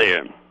 you're on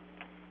there.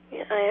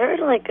 Yeah, I heard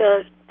like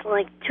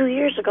 2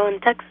 years ago in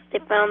Texas they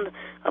found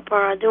a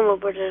paraduma,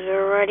 but it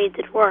already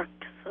did work,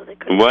 so they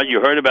couldn't. What,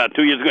 you heard about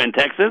 2 years ago in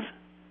Texas?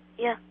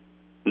 Yeah.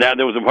 Now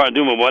there was a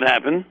paraduma. What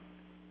happened?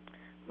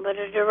 But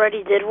it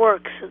already did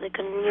work, so they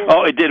couldn't use it.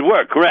 Oh, it did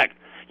work, correct.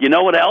 You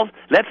know what else?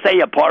 Let's say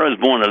a para is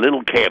born, a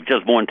little calf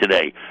just born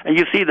today, and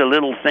you see the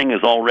little thing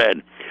is all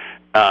red.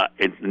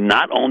 It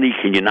not only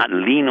can you not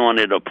lean on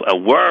it or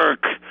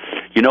work,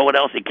 you know what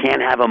else? It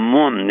can't have a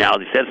mum. Now,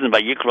 it says in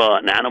Vayikra,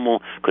 an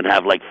animal could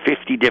have like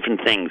 50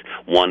 different things.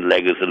 One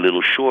leg is a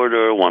little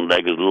shorter, one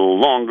leg is a little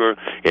longer,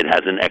 it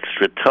has an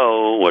extra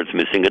toe, or it's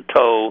missing a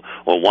toe,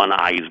 or one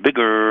eye is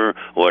bigger,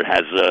 or it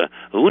has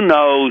who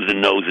knows, the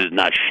nose is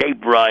not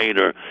shaped right,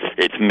 or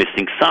it's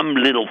missing some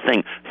little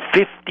thing.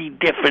 50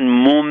 different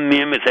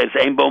mumim, it says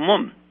Aimbo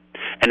mum.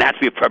 And it has to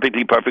be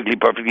perfectly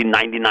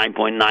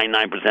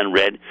 99.99%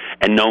 red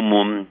and no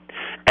mum.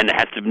 And it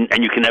has to,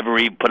 and you can never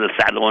even put a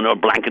saddle on it or a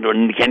blanket, or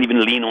you can't even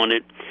lean on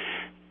it.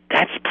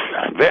 That's,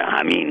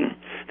 I mean,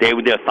 they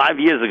 5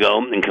 years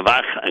ago in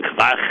Kavach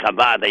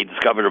Chabad, they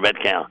discovered a red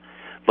cow.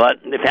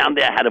 But they found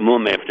they had a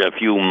mum after a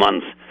few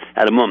months,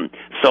 had a mum.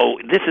 So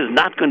this is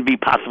not going to be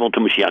possible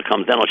till Mashiach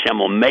comes. Then Hashem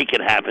will make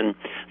it happen.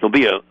 There'll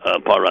be a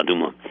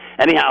paraduma.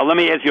 Anyhow, let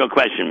me ask you a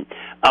question.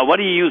 What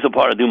do you use a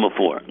paraduma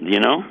for? Do you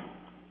know?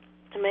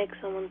 To make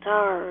someone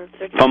tar.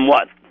 From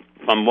what?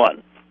 From what?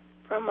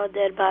 From a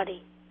dead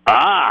body.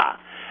 Ah,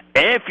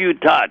 if you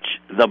touch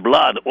the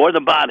blood or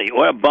the body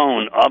or a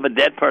bone of a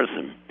dead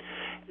person,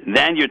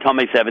 then you're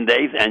tummy 7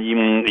 days, and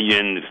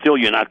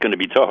you're not going to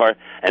be tahor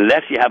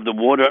unless you have the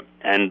water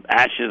and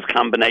ashes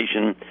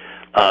combination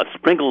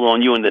sprinkled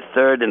on you on the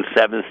 3rd and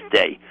 7th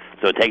day.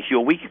 So it takes you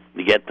a week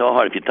to get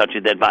tahor if you touch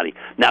a dead body.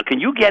 Now,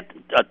 can you get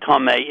a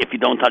tummy if you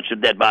don't touch the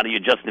dead body? You're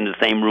just in the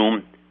same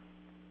room?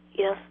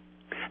 Yes.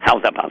 How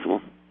is that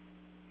possible?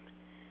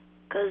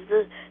 Because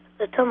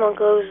the tummy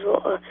goes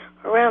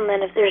around,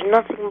 and if there's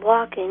nothing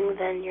blocking,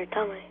 then you're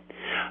tummy.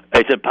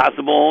 Is it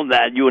possible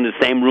that you're in the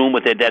same room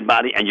with their dead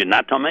body and you're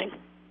not tummy?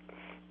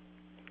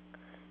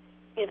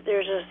 If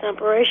there's a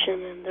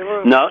separation in the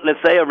room. No, let's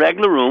say a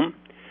regular room.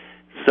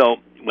 So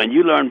when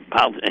you learn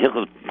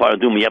Hilchos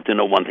Paraduma, you have to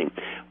know one thing.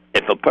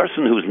 If a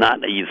person who's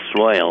not a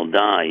Yisrael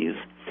dies,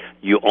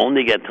 you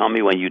only get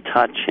tummy when you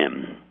touch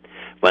him.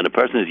 When a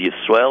person is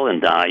Yisrael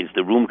and dies,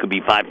 the room could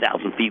be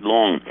 5,000 feet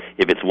long.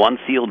 If it's one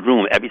sealed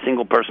room, every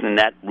single person in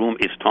that room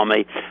is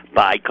tummy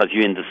because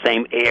you're in the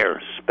same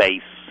air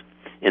space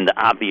in the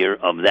avir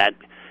of that.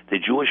 The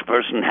Jewish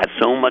person has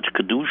so much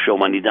kedusha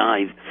when he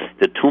dies.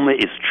 The tumah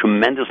is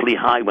tremendously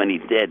high when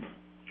he's dead.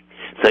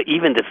 So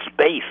even the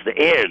space, the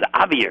air, the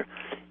avir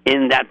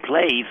in that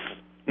place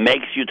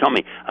makes you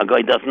tummy. A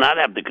guy does not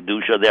have the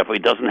kedusha, therefore he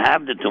doesn't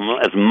have the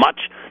tumah as much.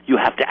 You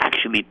have to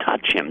actually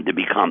touch him to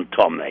become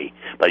tummy.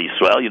 But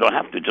Yisrael, you don't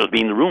have to, just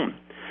be in the room.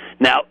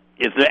 Now,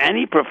 is there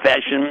any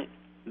profession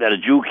that a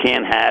Jew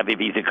can't have if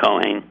he's a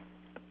Kohen?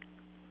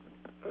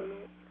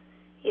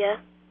 Yeah.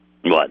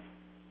 What?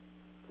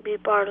 Be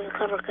part of the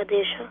Chaver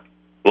Kadisha.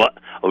 What?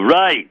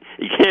 Right.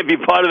 He can't be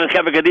part of the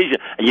Chaver Kadisha.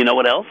 And you know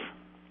what else?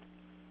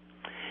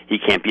 He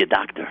can't be a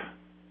doctor.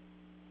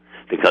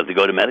 Because to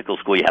go to medical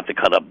school, you have to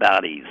cut up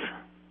bodies.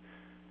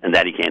 And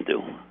that he can't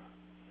do.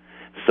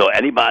 So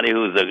anybody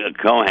who's a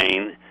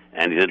Kohen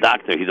and he's a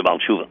doctor, he's a Baal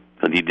Tshuva.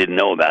 Because he didn't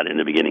know about it in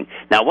the beginning.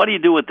 Now, what do you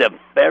do with the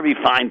very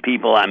fine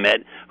people I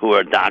met who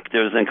are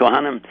doctors and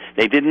Kohanim?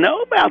 They didn't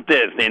know about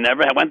this. They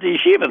never went to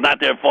yeshiva. It's not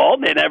their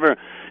fault. They never,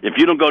 if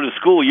you don't go to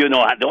school, you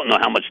don't know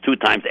how much 2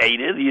 times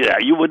 8 is.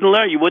 You wouldn't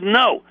learn. You wouldn't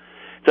know.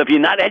 So if you're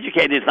not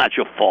educated, it's not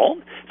your fault.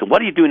 So what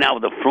do you do now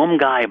with a frum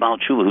guy about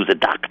tshuva who's a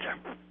doctor?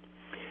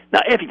 Now,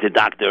 if he's a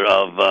doctor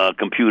of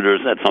computers,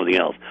 that's something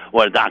else.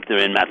 Or a doctor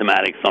in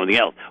mathematics, something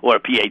else. Or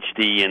a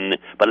PhD in,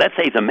 but let's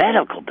say he's a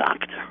medical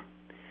doctor.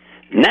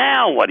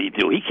 Now what do you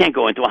do? He can't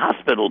go into a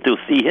hospital to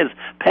see his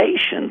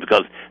patients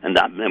because,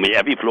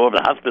 every floor of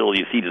the hospital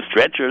you see the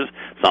stretchers.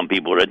 Some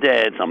people are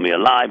dead, some are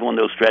alive on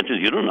those stretchers.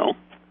 You don't know.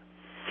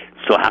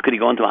 So how could he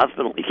go into a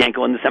hospital? He can't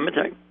go in the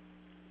cemetery.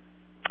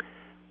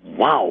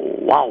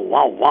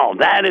 Wow.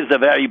 That is a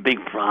very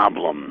big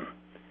problem.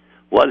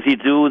 What does he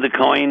do, the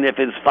Kohen, if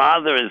his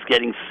father is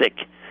getting sick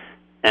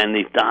and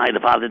the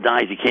father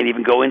dies? He can't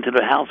even go into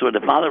the house where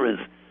the father is.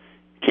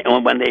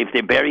 If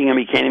they're burying him,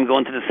 he can't even go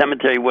into the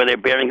cemetery where they're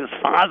burying his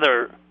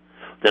father.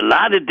 There's a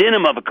lot of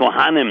dinim of a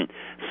Kohanim.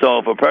 So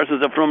if a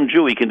person's a frum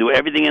Jew, he can do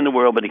everything in the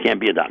world, but he can't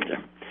be a doctor.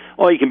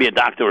 Or he can be a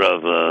doctor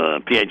of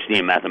PhD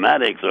in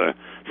mathematics or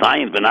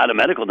science, but not a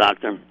medical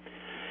doctor.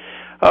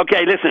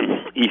 Okay,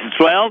 listen,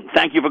 Yisrael,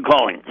 thank you for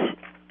calling.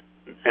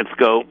 Let's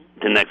go to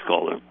the next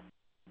caller.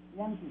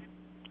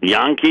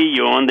 Yankee,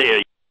 you're on the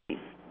air.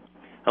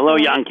 Hello,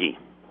 Yankee.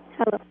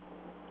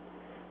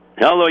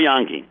 Hello,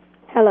 Yankee.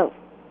 Hello.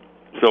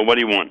 So what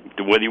do you want?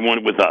 What do you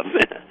want with us?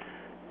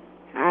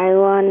 I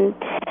want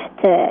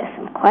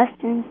some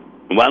questions.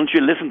 Why don't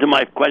you listen to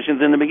my questions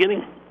in the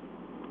beginning?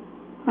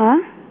 Huh?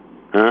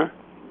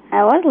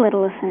 I was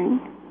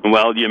listening.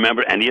 Well, do you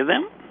remember any of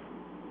them?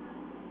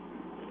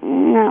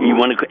 No. You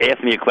want to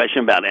ask me a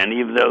question about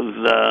any of those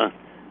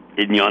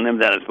idionim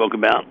that I spoke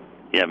about?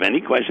 You have any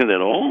questions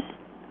at all?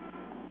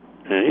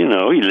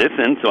 You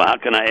listen, so how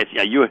can I ask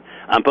you?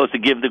 I'm supposed to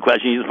give the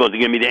question, you're supposed to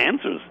give me the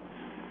answers.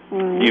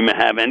 Do you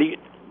have any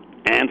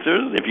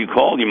answers? If you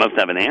called, you must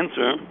have an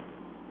answer.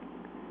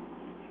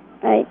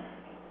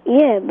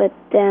 Yeah, but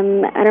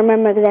I don't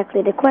remember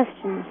exactly the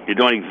questions. You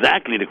don't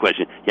exactly the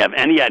question. You have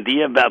any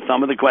idea about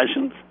some of the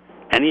questions?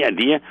 Any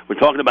idea? We're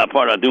talking about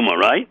Paraduma,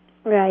 right?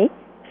 Right.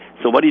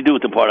 So what do you do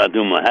with the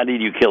Paraduma? How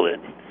did you kill it?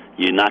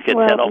 You knock its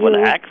head off with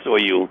an axe, or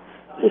you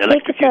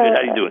electrocute it?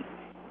 How do you do it?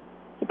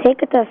 You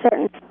take it to a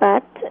certain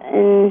spot,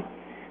 and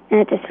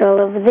at the soul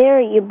over there,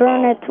 you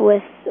burn it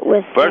with.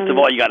 First of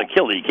all, you got to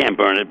kill it. You can't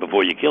burn it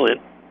before you kill it.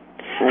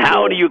 Okay.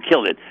 How do you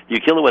kill it? Do you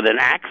kill it with an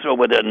axe or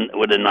with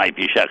a knife?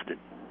 You shecht it.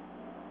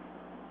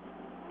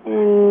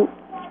 And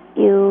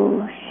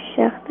you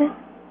shecht it.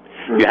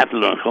 You have to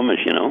learn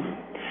Chumash,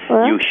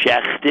 What? You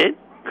shecht it,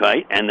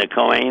 okay? And the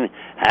Kohen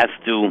has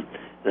to.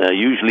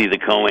 Usually the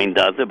Kohen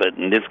does it, but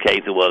in this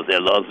case it was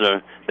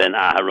Elazar ben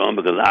Aharon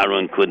because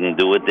Aaron couldn't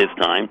do it this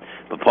time.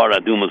 But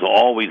Paraduma was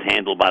always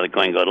handled by the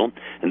Kohen Gadol.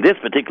 In this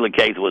particular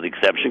case, it was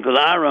exception because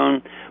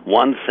Aaron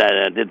once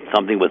did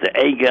something with the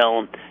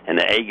Egel, and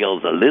the Egel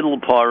is a little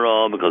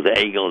Parah because the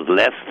Egel is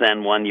less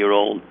than 1 year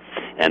old,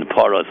 and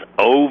Parah is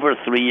over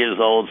 3 years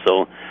old.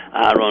 So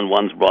Aaron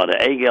once brought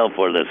an Egel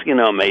for this,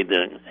 made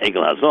the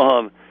Egel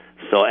HaZohav.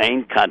 So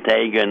ain't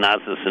kateger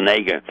nasa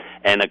seneger.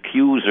 An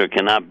accuser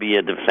cannot be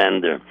a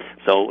defender.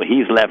 So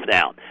he's left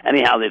out.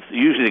 Anyhow, it's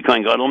usually the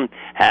Kohen Gadol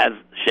has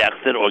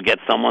shechted or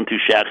gets someone to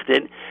shecht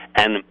it,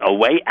 and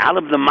away out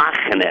of the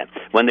machane.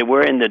 When they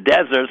were in the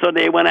desert, so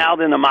they went out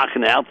in the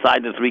machane,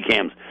 outside the three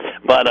camps.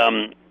 But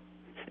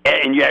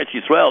in Yeretz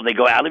Yisrael, they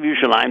go out of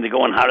Yerushalayim, they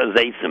go on Har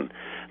HaZeisim,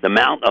 the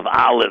Mount of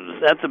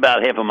Olives. That's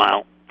about half a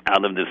mile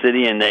out of the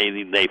city, and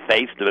they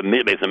face the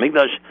Beis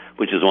HaMikdash,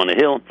 which is on a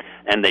hill,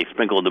 and they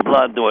sprinkle the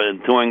blood,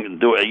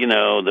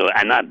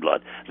 not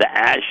blood, the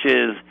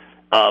ashes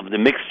of the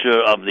mixture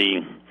of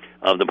the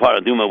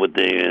Paraduma with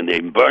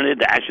they burn it,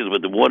 the ashes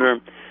with the water,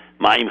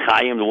 Mayim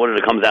Chayim, the water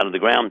that comes out of the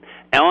ground,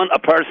 on a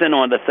person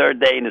on the third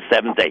day and the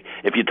seventh day.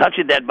 If you touch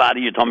a dead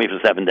body, you're tummy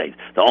for 7 days.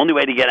 The only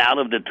way to get out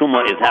of the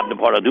tumah is have the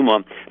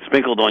Paraduma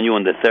sprinkled on you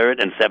on the third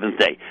and seventh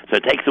day. So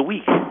it takes a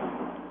week.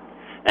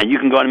 And you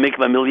can go in a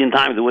mikveh 1,000,000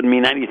 times. It wouldn't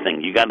mean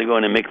anything. You got to go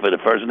in a mikveh the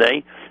first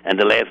day and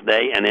the last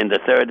day, and then the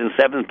third and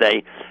seventh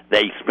day,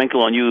 they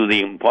sprinkle on you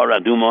the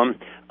paraduma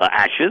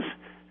ashes,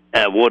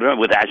 water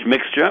with ash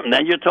mixture, and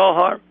then you're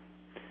tohar.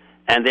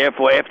 And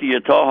therefore, after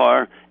you're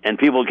tohar, and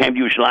people came to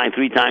Yerushalayim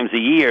 3 times a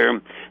year,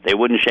 they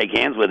wouldn't shake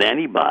hands with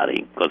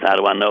anybody, because how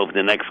do I know if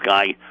the next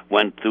guy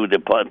went through the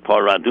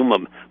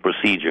paraduma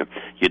procedure?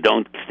 You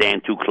don't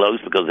stand too close,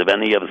 because if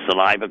any of the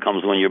saliva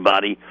comes on your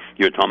body,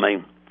 you're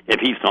tomei. If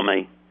he's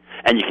tomei.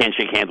 And you can't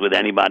shake hands with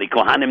anybody.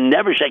 Kohanim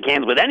never shake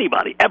hands with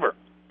anybody, ever.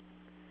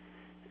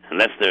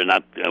 Unless they're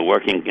not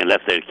working, unless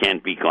they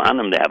can't be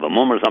Kohanim, they have a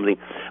mum or something.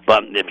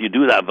 But if you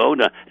do the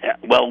avoda,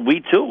 well,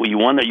 we too. You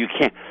wonder, you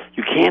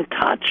can't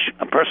touch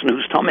a person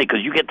who's tomei,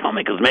 because you get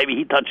tomei, because maybe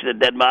he touched a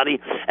dead body,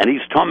 and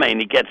he's tomei,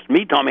 and he gets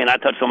me tomei, and I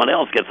touch someone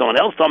else, get someone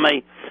else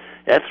tomei.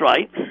 That's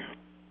right.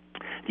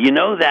 Do you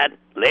know that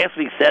last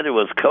week said it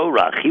was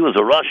Korach? He was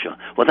a Rasha.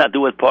 What did that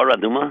do with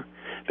Paraduma?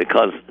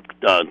 Because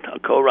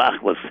Korach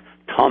was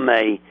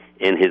tomei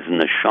in his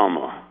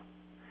neshama,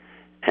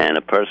 and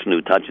a person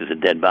who touches a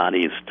dead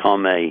body is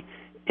tomei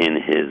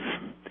in his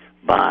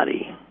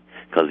body.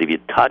 Because if you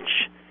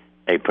touch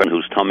a person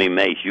who's tomei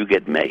mace, you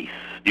get mace.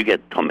 You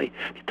get tomei.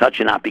 If you touch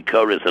an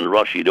apikoros and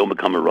Russia, you don't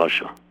become a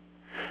Russia.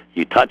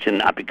 You touch an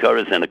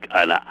apikoros and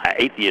an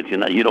atheist,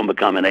 you don't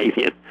become an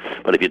atheist.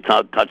 But if you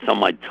touch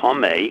someone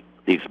tomei,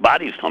 his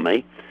body's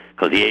tomei,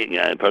 because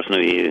a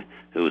person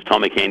who's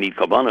tomei can't eat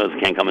korbanos,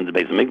 can't come into the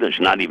Beis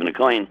HaMikdash, not even a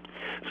kohen.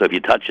 So if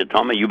you touch a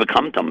tomei, you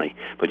become tomei.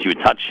 But you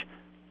touch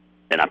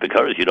an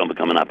apikoros, you don't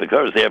become an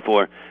apikoros.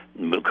 Therefore,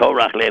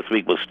 Korach last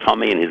week was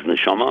Tommy and his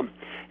neshama,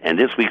 and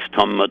this week's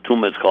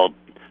Tumah is called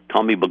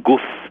Tommy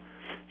Beguf,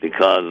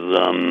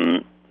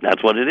 because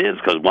that's what it is,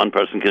 because one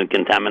person can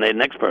contaminate the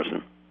next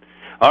person.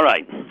 All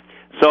right.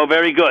 So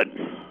very good.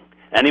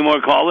 Any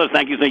more callers?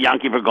 Thank you,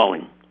 Yankee, for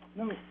calling.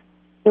 No.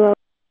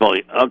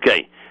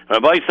 Okay.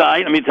 Rabbi Sai,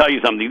 let me tell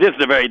you something. This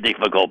is a very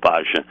difficult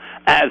parsha,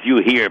 as you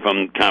hear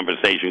from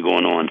conversation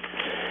going on.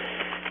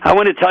 I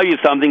want to tell you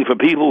something for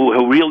people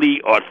who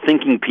really are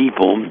thinking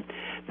people.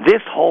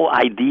 This whole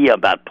idea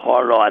about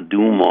Parah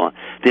Aduma,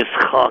 this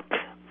chuk,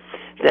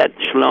 that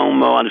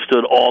Shlomo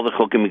understood all the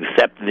chukim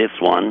except this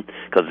one,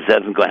 because it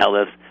says in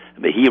Koheles,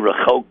 V'hi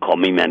rachok, call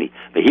me many.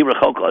 V'hi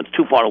rachok, it's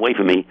too far away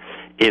from me,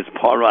 is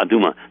Parah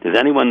Aduma. Does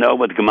anyone know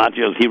what the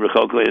gematria of V'hi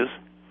rachok is?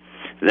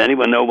 Does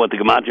anyone know what the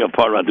gematria of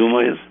Parah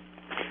Aduma is?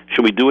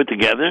 Should we do it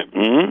together?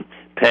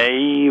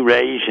 Pei,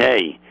 Reish,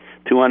 Hey.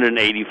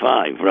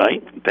 285,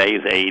 right? Pei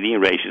is 80,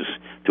 and Reish is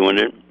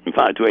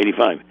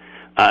 285.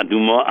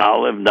 Aduma,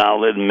 Aleph,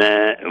 Dalet,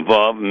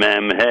 Vav,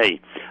 Mem, Hey.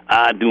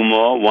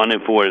 Aduma, 1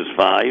 and 4 is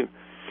 5.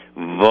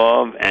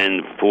 Vav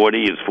and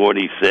 40 is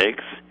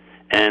 46,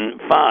 and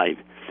 5.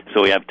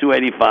 So we have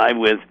 285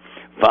 with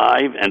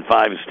 5, and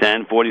 5 is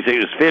 10. 46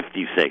 is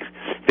 56.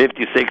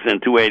 56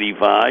 and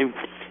 285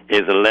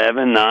 is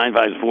 11. 9,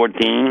 5 is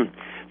 14.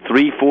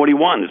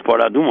 341 is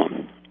Parah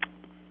Aduma.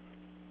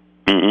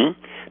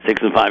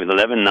 6 and 5 is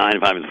 11. 9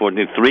 and 5 is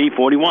 14.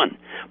 341.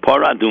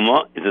 Parah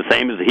Aduma is the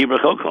same as the Hebrew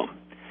Choko.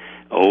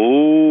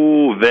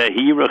 Oh, the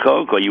Hebrew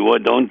Choko. You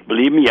don't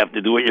believe me? You have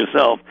to do it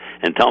yourself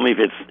and tell me if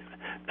it's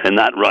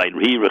not right.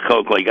 Hebrew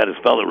Choko, you got to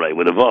spell it right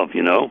with a Vav,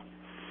 you know.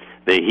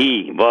 The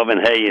He, Vav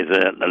and Hey is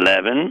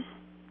 11.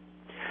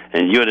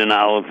 And Yud and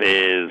Aleph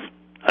is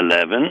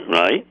 11,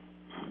 right?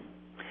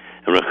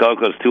 And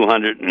Rechoko is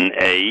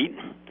 208.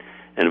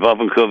 And Vav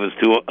and Kuv is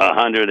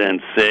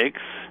 106.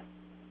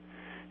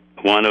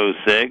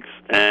 106.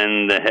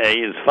 And the Hey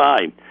is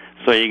 5.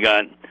 So you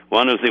got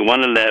 106,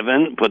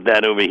 111. Put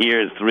that over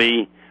here is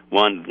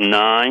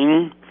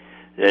 319.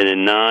 And then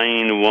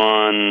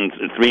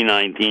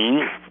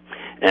 319.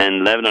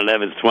 And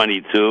 11 is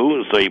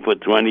 22. So you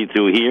put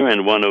 22 here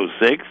and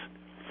 106.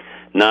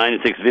 9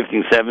 and 6,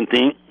 15,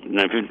 17.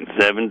 9, 15,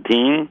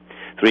 17.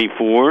 3,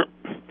 4.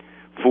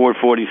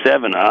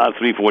 447.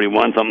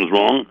 341. Something's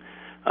wrong.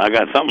 I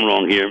got something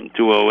wrong here.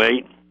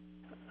 208.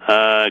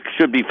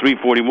 Should be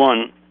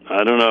 341.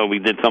 I don't know. We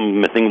did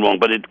something wrong,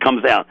 but it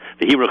comes out.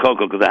 The Hebrew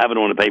Choko, because I have it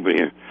on the paper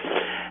here.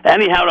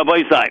 Anyhow,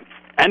 Rabbi Side,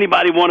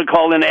 anybody want to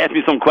call in and ask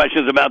me some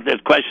questions about this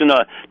question,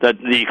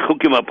 the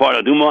Chukim of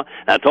Parah Aduma?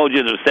 I told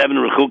you there's 7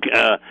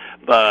 Chukim,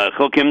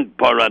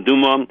 Parah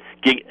Aduma,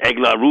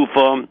 Egla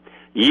Rufa,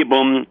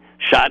 Yibum,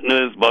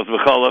 Shatnez, Bos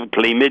V'cholav,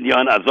 Kli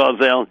Midyan,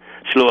 Azazel,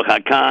 Shluach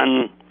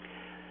HaKan.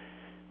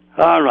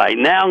 All right,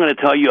 now I'm going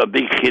to tell you a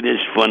big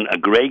chiddush from a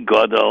great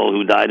gadol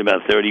who died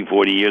about 30,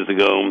 40 years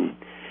ago.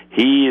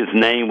 His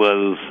name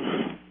was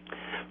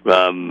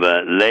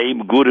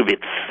Leib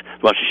Gurevitz,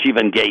 Rosh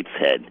Yeshiva in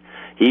Gateshead.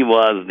 He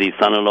was the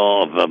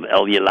son-in-law of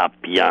Elia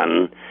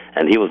Lapian,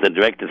 and he was a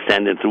direct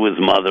descendant through his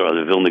mother of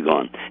the Vilna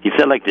Gaon. He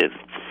said like this: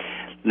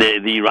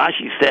 the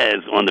Rashi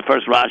says on the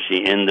first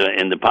Rashi in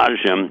the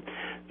Parashim,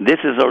 this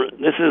is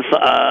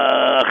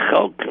a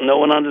chok. No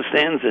one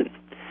understands it.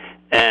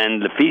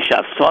 And the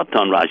Fisha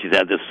Satan, Rashi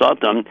said, the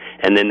Satan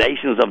and the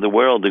nations of the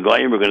world, the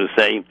Goyim are going to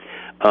say,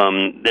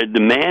 they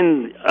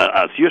demand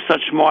us. You're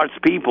such smart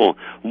people.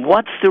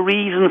 What's the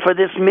reason for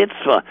this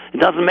mitzvah? It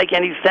doesn't make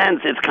any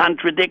sense. It's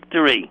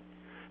contradictory.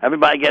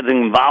 Everybody gets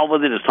involved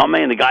with it. It's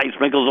Tomei, and the guy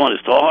sprinkles on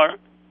his Torah.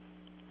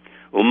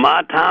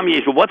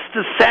 What's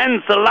the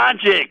sense, the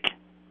logic?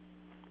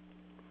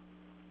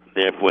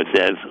 Therefore, it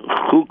says,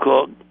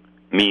 Chukah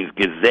means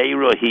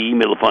Gezeirahi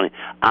Milafani.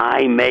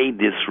 I made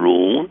this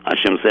rule,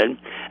 Hashem said,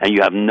 and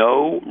you have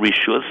no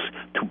rishus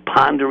to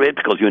ponder it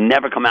because you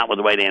never come out with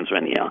the right answer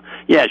anyhow.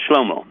 Yeah,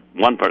 Shlomo,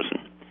 one person.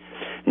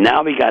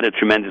 Now we got a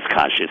tremendous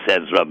kasha,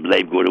 says Rabbi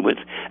Leib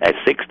Gurewitz, a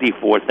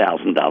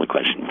 $64,000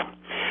 question.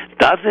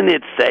 Doesn't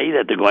it say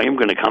that the Goyim are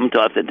going to come to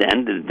us at the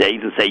end of the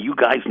days and say, you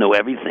guys know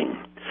everything?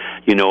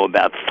 You know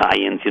about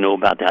science, you know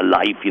about their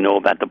life, you know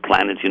about the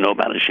planets, you know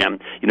about Hashem,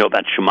 you know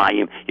about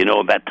Shemayim, you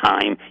know about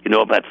time, you know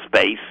about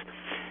space.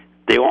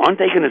 Aren't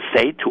they going to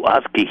say to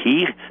us,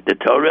 Gehi, the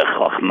Torah,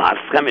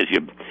 Chochmaschem is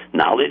your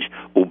knowledge,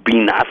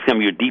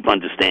 Ubinaschem, your deep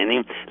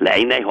understanding,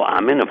 Le'enei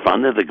Ho'amin, in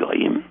front of the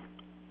Goyim?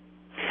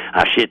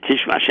 Asher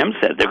Tishma, Hashem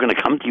says, they're going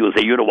to come to you and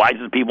say, you're the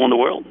wisest people in the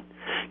world.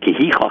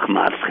 Gehi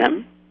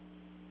Chochmaschem,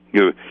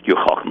 your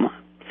Chochma,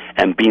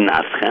 and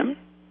Binaschem,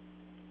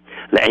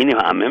 Le'enei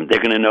Ho'amin, they're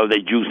going to know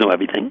that Jews know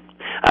everything.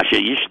 Asher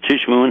Yish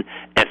Tishmun,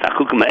 Es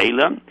HaChukim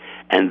Ha'ela,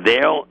 and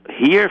they'll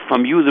hear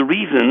from you the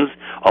reasons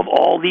of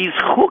all these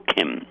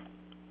Chukim.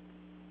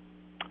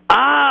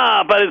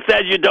 But it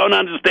says you don't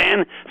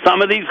understand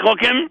some of these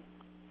chukim.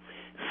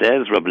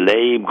 Says Rabbi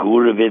Leib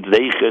Gurevitz,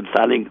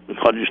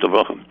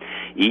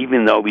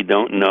 even though we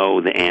don't know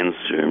the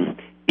answer,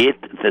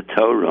 the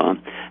Torah,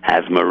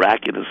 has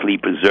miraculously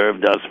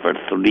preserved us for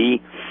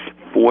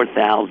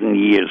 4,000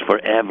 years,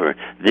 forever.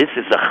 This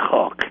is a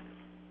chok.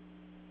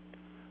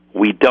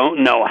 We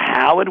don't know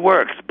how it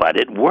works, but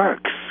it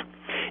works.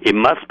 It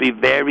must be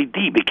very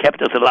deep. It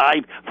kept us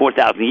alive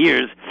 4,000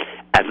 years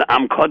as an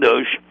Am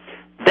Kadosh.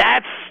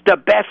 That's the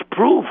best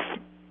proof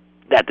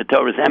that the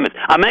Torah is emes.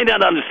 I may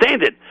not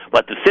understand it,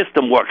 but the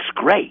system works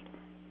great.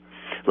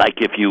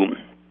 Like if you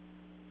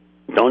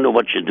don't know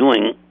what you're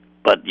doing,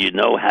 but you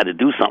know how to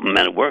do something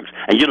and it works,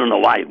 and you don't know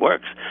why it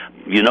works.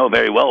 You know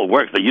very well it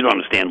works, but you don't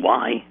understand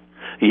why.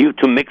 You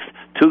to mix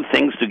two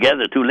things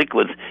together, two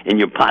liquids in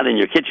your pot in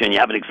your kitchen, you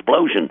have an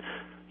explosion.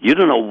 You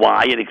don't know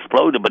why it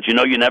exploded, but you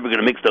know you're never going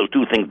to mix those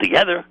two things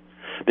together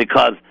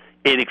because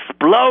it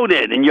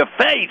exploded in your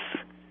face.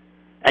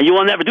 And you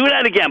will never do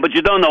that again, but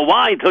you don't know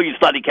why until you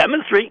study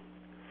chemistry.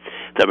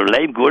 The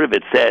Rabbi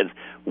Gurovitz says,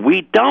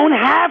 we don't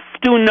have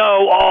to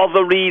know all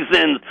the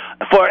reasons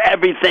for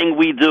everything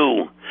we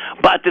do.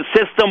 But the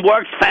system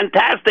works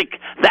fantastic.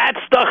 That's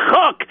the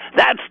hook.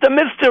 That's the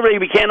mystery.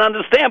 We can't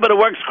understand, but it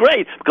works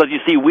great. Because, you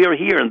see, we're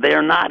here and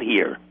they're not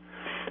here.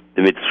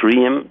 The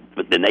Mitzrayim,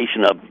 the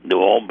nation of they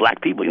were all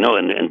black people, you know,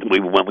 and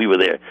when we were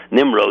there.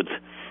 Nimrod,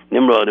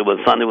 it was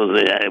son. It was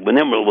when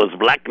Nimrod was a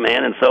black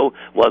man, and so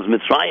was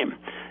Mitzrayim.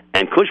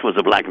 And Cush was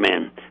a black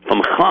man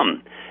from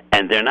Chum,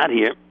 and they're not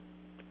here.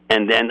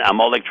 And then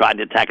Amalek tried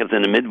to attack us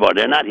in the Midbar.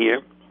 They're not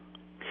here.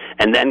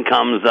 And then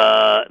comes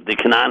the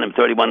Canaan,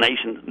 31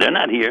 nations. They're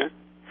not here.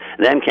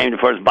 Then came the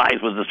first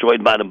Bias, was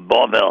destroyed by the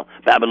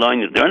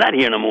Babylonians. They're not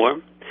here no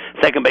more.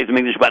 Second base of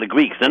English by the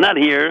Greeks. They're not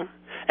here.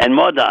 And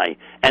Mordai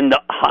and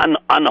the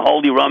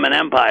unholy Roman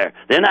Empire.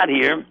 They're not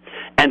here.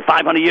 And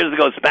 500 years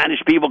ago, Spanish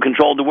people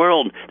controlled the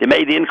world. They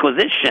made the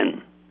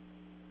Inquisition.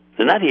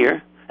 They're not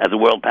here as a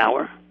world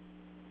power.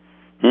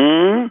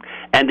 And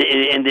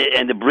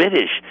the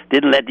British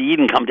didn't let the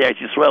Eden come to Eretz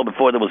Yisrael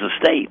before there was a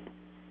state.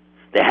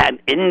 They had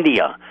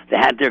India. They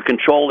had their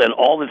control in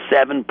all the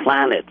 7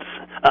 planets,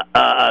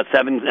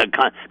 7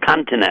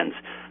 continents.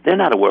 They're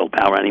not a world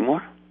power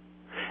anymore.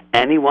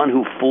 Anyone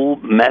who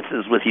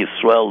messes with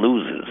Yisrael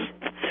loses.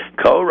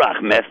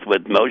 Korach messed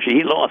with Moshe,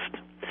 he lost.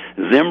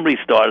 Zimri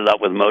started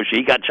up with Moshe,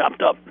 he got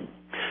chopped up.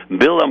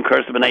 Bilam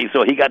cursed B'nai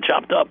Yisrael, he got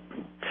chopped up.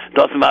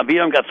 Dosim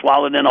Aviram got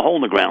swallowed in a hole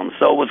in the ground,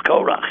 so was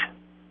Korach.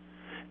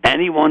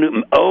 Anyone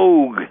who,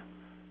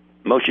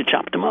 Moshe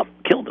chopped him up,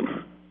 killed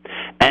him.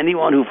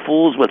 Anyone who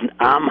fools with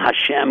Am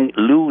Hashem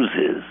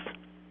loses.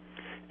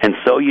 And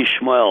so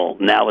Yishmael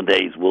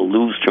nowadays will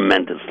lose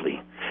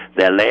tremendously.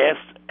 Their last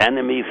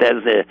enemy,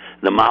 says the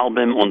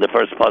Malbim on the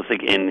first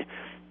pasuk in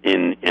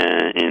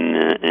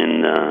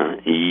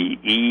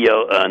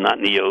not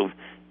Neov,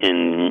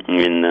 in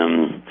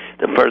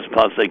the first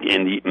pasuk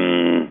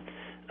in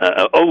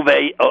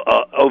Ovadia.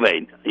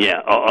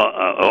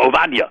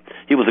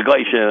 He was a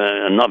Goyish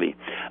Navi.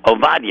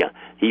 Ovadia.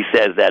 He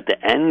says that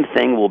the end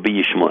thing will be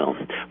Yishmael.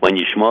 When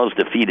Yishmael is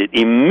defeated,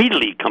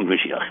 immediately comes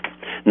Mashiach.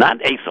 Not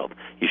Esav.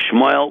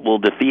 Yishmael will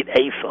defeat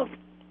Esav.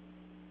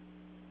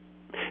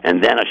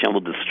 And then Hashem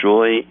will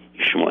destroy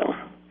Yishmael.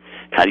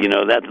 How do you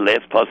know that? The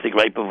last pasuk,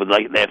 right before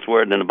the last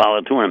word in the Baal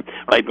HaTurim,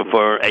 right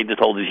before Ada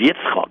told us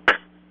Yitzchak.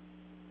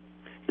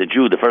 The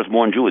Jew, the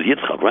firstborn Jew, is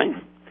Yitzchak, right?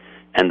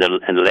 And the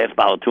last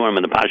Baal HaTurim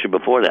in the Pasha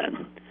before that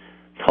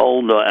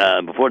told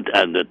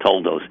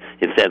those.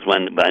 It says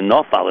when by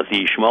Nophal,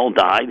 Yishmael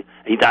died,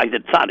 he died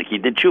at Tzaddik. He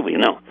did tshuva, you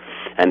know.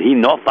 And he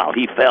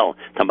fell.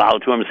 The Baal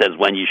HaTurim says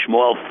when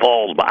Yishmael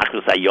falls,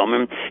 Ba'achos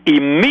HaYomim,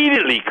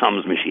 immediately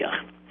comes Mashiach.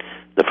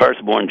 The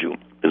firstborn Jew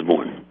is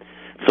born.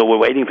 So we're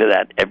waiting for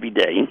that every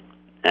day,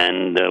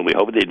 and we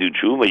hope they do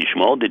tshuva.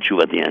 Yishmael did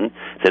tshuva at the end.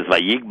 It says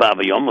Vayigba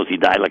Vayomos, he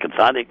died like a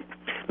tzaddik.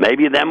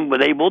 Maybe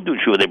they will do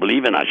tshuva. They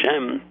believe in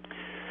Hashem.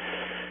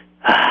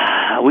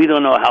 We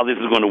don't know how this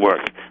is going to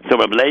work. So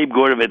Rabbi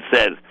Gurovitz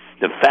says,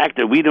 the fact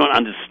that we don't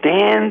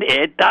understand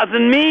it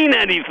doesn't mean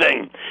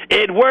anything.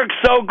 It works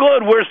so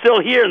good, we're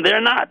still here, and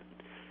they're not.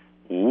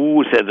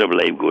 Ooh, says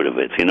Rabbi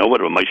Gurovitz. You know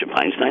what Rabbi Moshe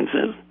Feinstein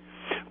says?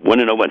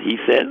 Want to know what he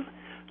says?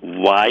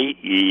 Why?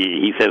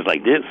 He says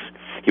like this.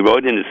 He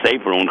wrote in his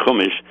Sefer on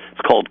Chumash.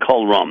 It's called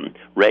Kol Ram,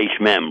 Reish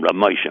Mem, Rabbi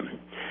Moshe.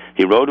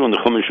 He wrote on the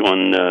Chumash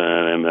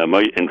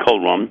in Kol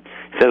Ram.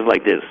 He says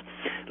like this.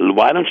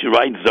 Why don't you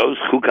write Zos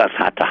Chukas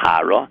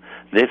HaTahara?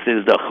 This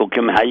is the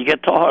Chukim, how you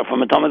get Tahar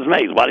from a Thomas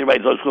Mays. Why do you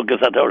write Zos Chukas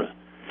HaTahara?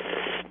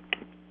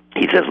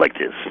 He says like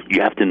this.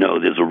 You have to know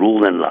there's a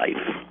rule in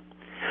life.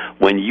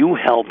 When you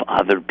help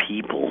other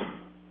people,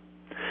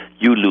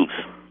 you lose.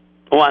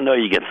 Oh, I know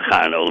you get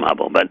schar and olam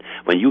haba, but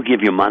when you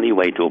give your money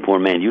away to a poor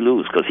man, you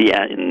lose because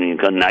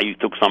now you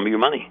took some of your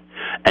money,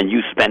 and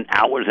you spent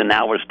hours and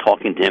hours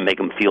talking to him, make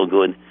him feel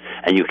good,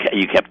 and you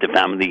kept the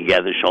family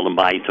together. Shalom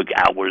Bay, you took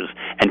hours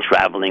and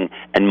traveling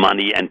and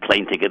money and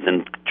plane tickets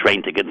and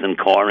train tickets and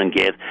car and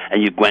gas,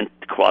 and you went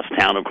across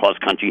town or cross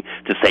country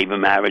to save a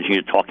marriage, and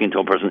you're talking to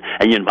a person,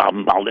 and you're involved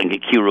in Baal and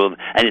Kiruv,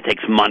 and it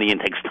takes money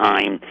and takes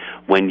time.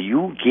 When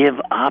you give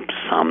up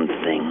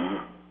something.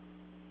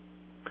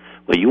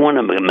 When you want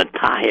to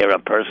matahir a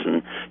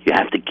person, you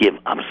have to give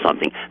up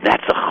something.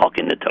 That's a chok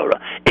in the Torah.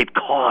 It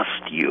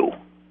cost you.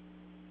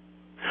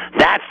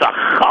 That's a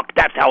chok.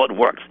 That's how it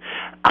works.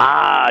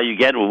 You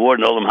get reward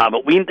and all them,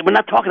 but we're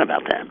not talking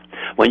about that.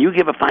 When you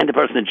find a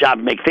person a job,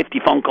 make 50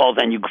 phone calls,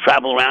 and you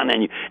travel around,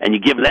 and you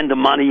lend him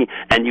money,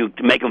 and you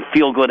make him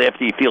feel good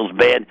after he feels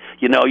bad,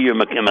 you're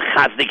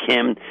mechazdik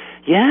him.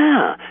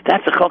 Yeah,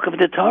 that's the chok of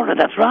the Torah.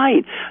 That's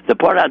right. The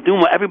Parah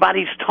Aduma,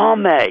 everybody's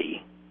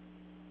tamei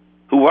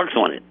who works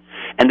on it.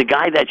 And the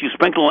guy that you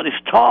sprinkle on is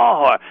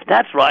tahor.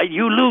 That's right.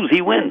 You lose,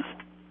 he wins.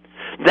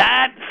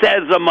 That,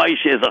 says the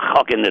Moshe, is a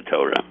chok in the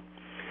Torah.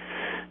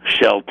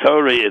 Shel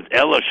Torah is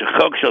elo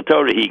shechok shel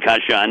Torah hi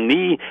kasher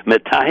ani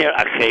metaher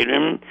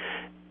acherim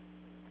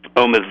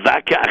o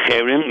mezaka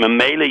acherim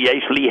memele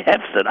yesh li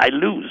hefsed. I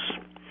lose.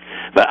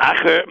 But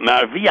acher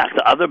marviach,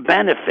 the other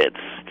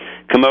benefits,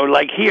 come out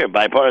like here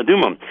by Parah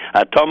Aduma.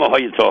 Atoma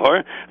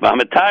hoyitohor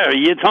v'hametaher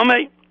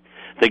yitomei.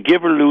 The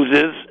giver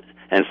loses,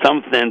 and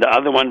something the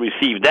other one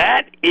receives.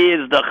 That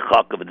is the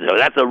chok of the Torah.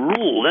 That's a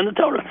rule in the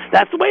Torah.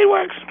 That's the way it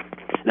works.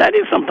 That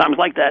is sometimes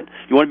like that.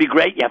 You want to be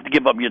great, you have to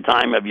give up your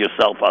time of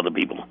yourself for other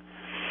people.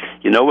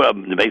 You know what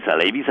the Beis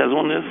HaLevi says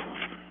on this?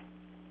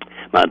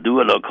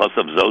 Madua lo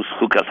kosav zos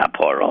chukas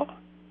haporo.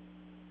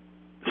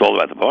 It's all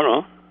about the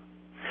Torah.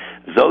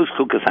 Zos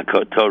chukas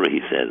haTorah,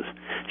 he says.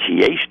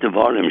 Sheyesh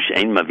devarim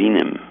she'ein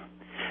mavinim.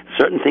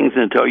 Certain things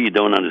in the Torah you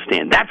don't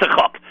understand. That's a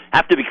chok.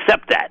 Have to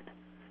accept that,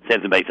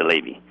 says the Beis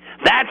HaLevi.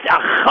 That's a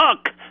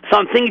chok.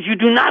 Some things you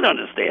do not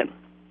understand.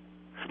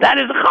 That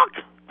is a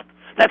chok.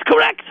 That's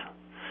correct.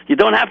 You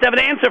don't have to have an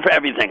answer for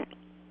everything.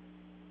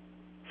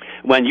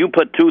 When you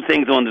put two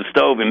things on the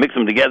stove and mix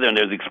them together and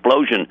there's an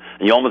explosion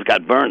and you almost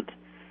got burnt,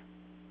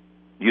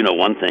 you know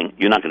one thing,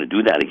 you're not going to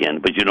do that again,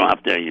 but you don't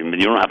have to,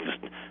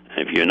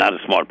 if you're not a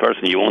smart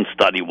person, you won't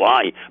study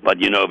why,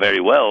 but you know very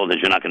well that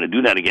you're not going to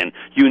do that again.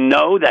 You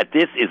know that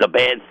this is a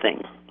bad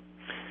thing.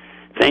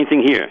 Same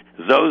thing here.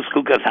 Zos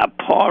kukas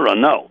hapara,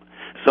 no.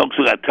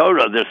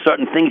 Torah, there's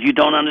certain things you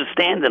don't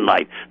understand in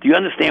life. Do you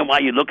understand why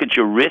you look at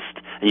your wrist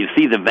and you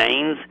see the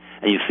veins,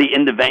 and you see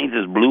in the veins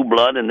is blue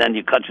blood, and then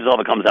you cut yourself,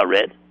 it comes out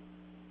red?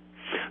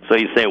 So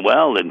you say,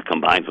 well, it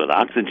combines with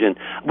oxygen.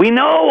 We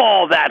know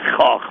all that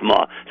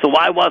chokhmah. So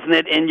why wasn't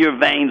it in your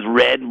veins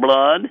red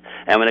blood,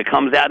 and when it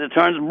comes out, it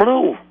turns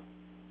blue?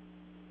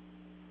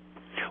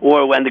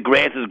 Or when the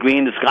grass is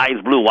green, the sky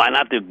is blue. Why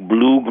not the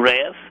blue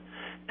grass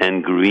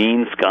and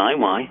green sky?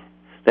 Why?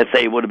 Let's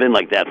say it would have been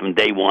like that from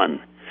day one.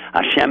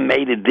 Hashem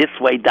made it this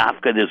way,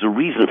 Dafka. There's a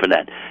reason for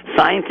that.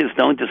 Scientists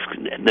don't just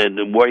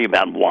worry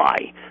about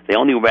why. They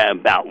only worry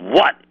about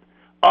what.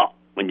 Oh,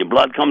 when your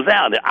blood comes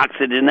out, it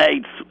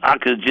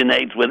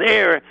oxygenates with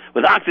air,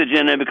 with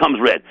oxygen, and it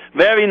becomes red.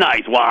 Very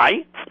nice.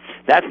 Why?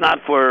 That's not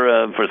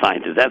for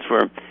scientists. That's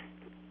for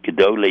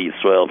Gedolei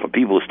Yisrael, for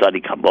people who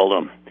study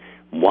Kabbalah.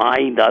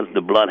 Why does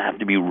the blood have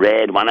to be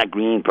red? Why not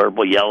green,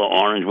 purple, yellow,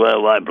 orange,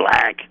 why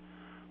black?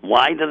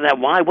 Why does that?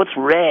 Why? What's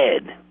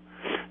red?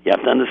 You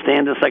have to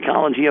understand the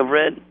psychology of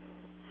red,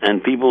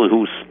 and people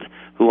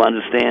who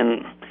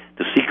understand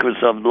the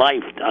secrets of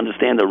life to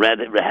understand the red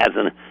has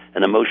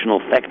an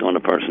emotional effect on a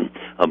person.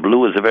 A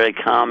blue is a very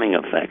calming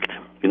effect.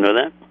 You know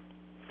that?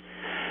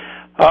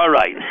 All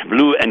right,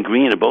 blue and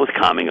green are both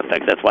calming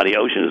effects. That's why the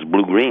ocean is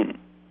blue-green.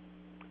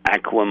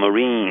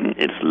 Aquamarine,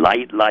 it's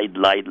light, light,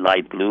 light,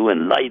 light blue,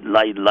 and light,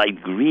 light,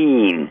 light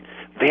green.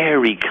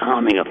 Very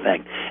calming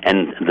effect.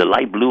 And the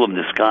light blue of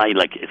the sky,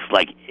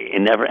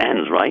 it never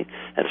ends, right?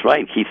 That's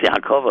right. Kisei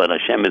HaKavod,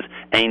 Hashem is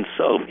Ein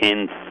Sof,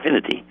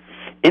 infinity.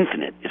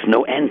 Infinite. There's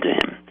no end to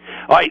him.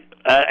 All right,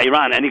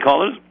 Iran, any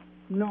callers?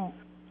 No.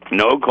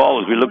 No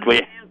callers. We look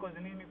way.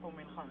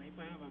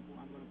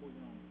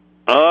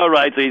 All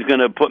right, so he's going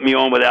to put me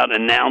on without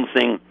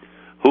announcing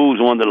who's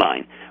on the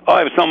line. All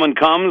right, if someone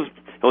comes,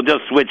 he'll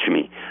just switch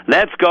me.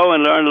 Let's go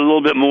and learn a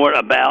little bit more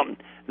about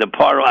the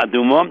Parah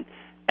Aduma.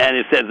 And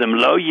it says,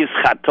 Lo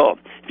yischato.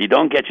 If you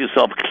don't get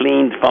yourself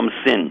cleaned from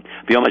sin,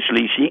 b'yom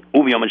hashlishi,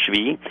 u'b'yom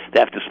hashvi, they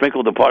have to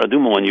sprinkle the Parah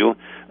Aduma on you,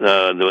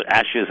 the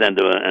ashes and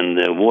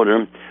the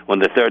water, on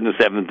the third and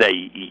seventh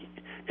day.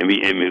 If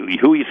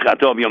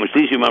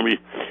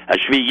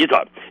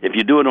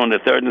you do it on the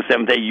third and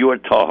seventh day, you're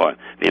tahor.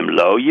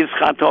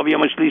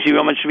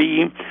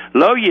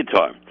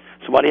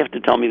 So why do you have to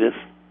tell me this?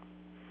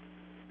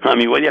 I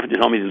mean, what do you have to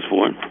tell me this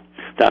for? Do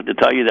I have to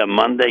tell you that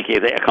Monday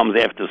comes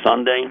after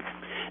Sunday?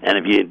 And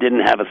if you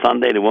didn't have a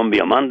Sunday, there wouldn't be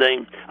a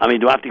Monday? I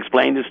mean, do I have to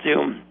explain this to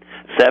you?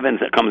 7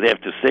 comes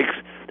after 6.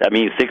 That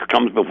means 6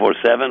 comes before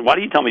 7. Why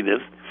do you tell me this?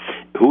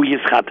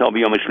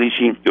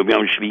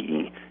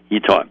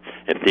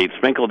 If they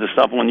sprinkle the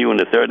stuff on you on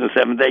the third and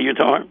seventh day, you're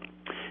tar.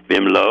 You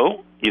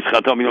know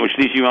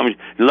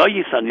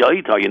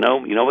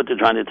what they're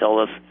trying to tell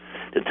us?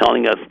 They're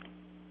telling us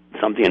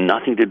something and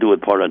nothing to do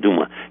with Parah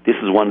Aduma. This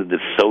is one of the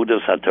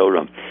sodas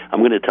HaTorah. I'm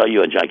going to tell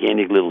you a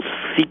gigantic little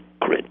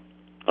secret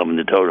of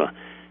the Torah.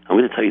 I'm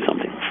going to tell you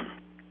something.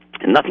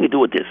 And nothing to do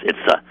with this. It's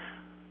a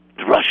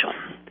drasha.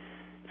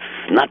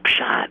 It's not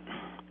pshat.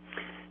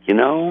 You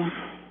know,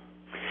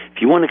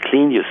 if you want to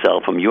clean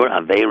yourself from your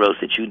aveiros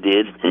that you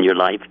did in your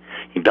life,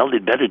 you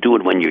better do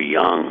it when you're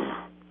young.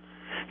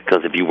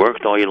 Because if you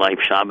worked all your life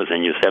Shabbos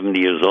and you're 70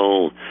 years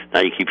old, now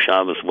you keep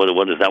Shabbos,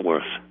 what is that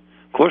worth?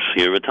 Of course,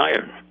 you're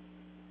retired.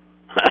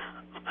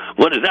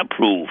 What does that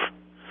prove?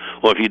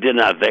 Or if you did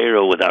an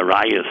Avera with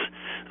Arias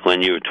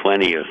when you were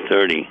 20 or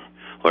 30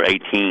 or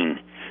 18,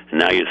 and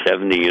now you're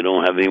 70, you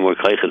don't have any more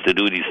kleiches to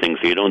do these things,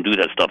 so you don't do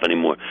that stuff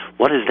anymore.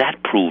 What does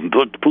that prove?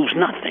 It proves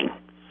nothing.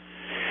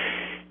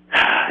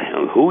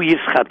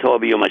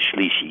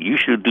 You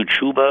should do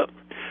tshuva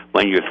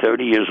when you're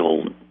 30 years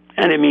old.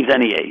 And it means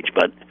any age,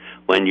 but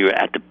when you're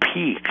at the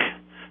peak,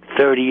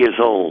 30 years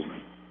old,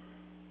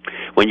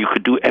 when you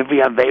could do every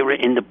Avera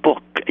in the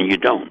book, and you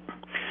don't.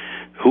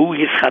 Even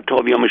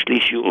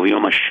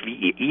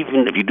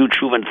if you do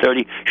tshuva in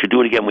 30, you should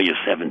do it again when you're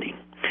 70.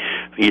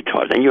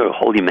 Then you're a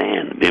holy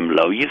man.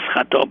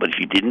 But if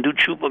you didn't do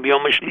tshuva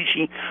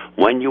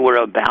when you were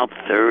about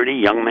 30,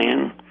 young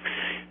man,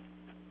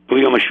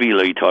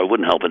 it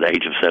wouldn't help at the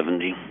age of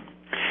 70.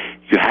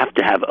 You have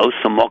to have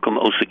osa mokum,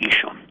 osa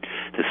isha.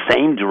 The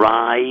same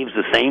drives,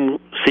 the same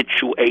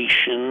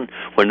situation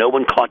where no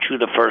one caught you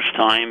the first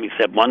time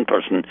except one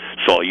person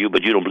saw you,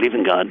 but you don't believe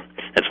in God.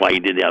 That's why you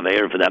did the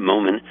Aveir for that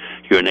moment.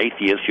 You're an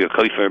atheist, you're a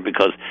kofer,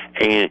 because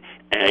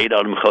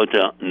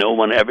no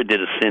one ever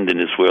did a sin in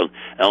this world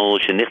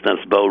unless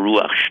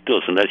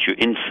you're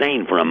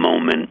insane for a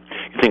moment.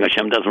 You think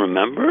Hashem doesn't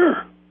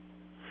remember?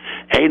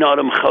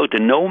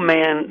 No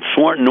man,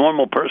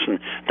 normal person,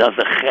 does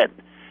a chet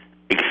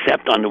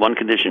except under one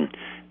condition.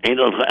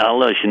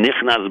 Allah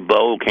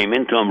came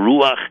into him,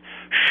 ruach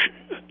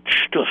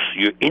shtus.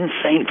 You're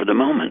insane for the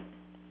moment,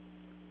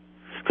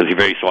 because you're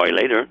very sorry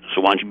later.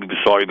 So why don't you be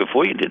sorry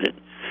before you did it?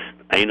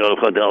 You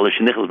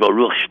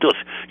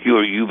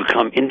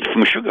become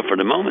from sugar for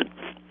the moment.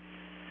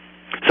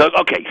 So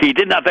okay, so you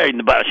did not vary,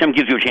 but Hashem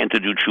gives you a chance to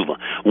do tshuva.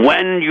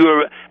 When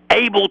you're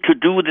able to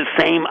do the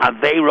same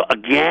Aveira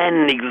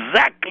again,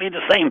 exactly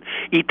the same,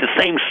 eat the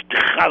same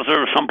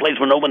chazer someplace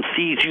where no one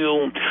sees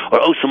you,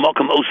 or osa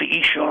mokum, osa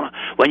isha,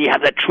 when you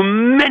have that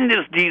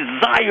tremendous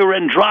desire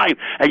and drive,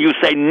 and you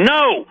say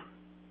no,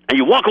 and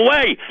you walk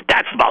away,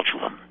 that's about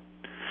tshuva.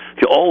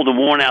 The old and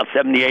worn out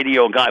 70,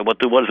 80-year-old guy,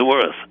 what is it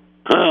worth?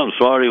 Oh, I'm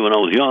sorry, when I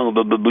was young,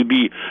 but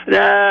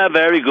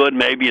very good,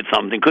 maybe it's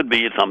something, could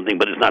be it's something,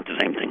 but it's not the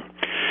same thing.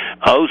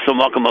 When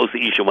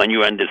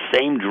you're in the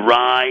same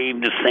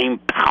drive, the same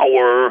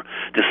power,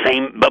 the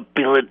same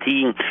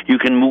ability, you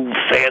can move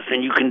fast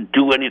and you can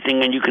do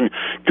anything and you can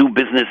do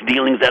business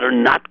dealings that are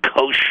not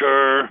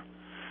kosher.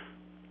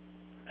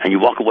 And you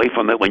walk away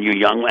from it when you're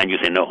young and you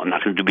say, no, I'm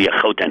not going to be a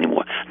chot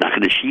anymore. I'm not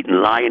going to cheat and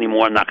lie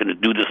anymore. I'm not going to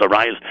do this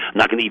arayas. I'm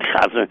not going to eat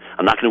chazer.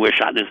 I'm not going to wear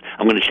shatnez.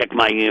 I'm going to check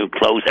my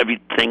clothes,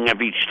 everything,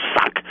 every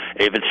sock.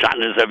 If it's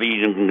shatnez,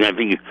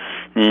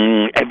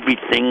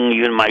 everything,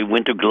 even my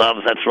winter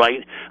gloves, that's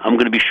right. I'm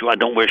going to be sure I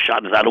don't wear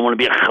shatnez. I don't want to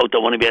be a chot. I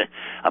want to be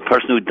a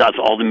person who does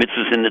all the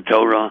mitzvahs in the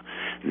Torah.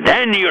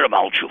 Then you're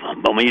about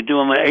tshuva. But when you do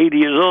them at 80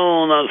 years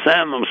old, no,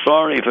 Sam, I'm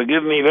sorry,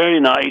 forgive me,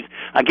 very nice.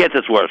 I guess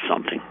it's worth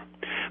something.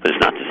 But it's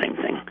not the same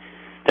thing.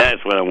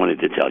 That's what I wanted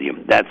to tell you.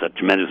 That's a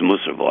tremendous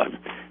musar void.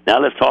 Now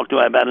let's talk to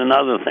you about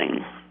another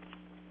thing.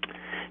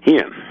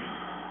 Here,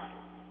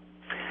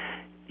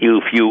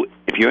 if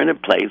you're in a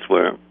place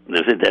where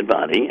there's a dead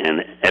body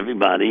and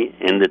everybody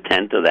in the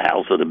tent or the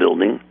house or the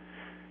building,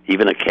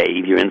 even a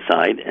cave, you're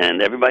inside,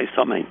 and everybody's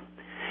tummy.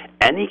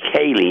 Any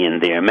keli in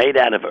there made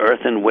out of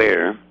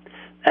earthenware,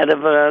 out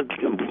of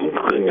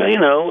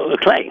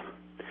clay,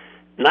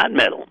 not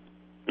metal,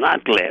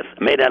 not glass,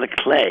 made out of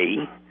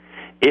clay.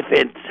 If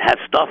it has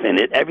stuff in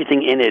it,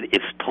 everything in it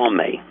is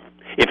tomei.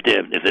 If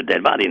there's a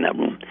dead body in that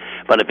room.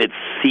 But if it's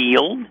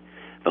sealed,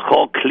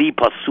 v'chol kli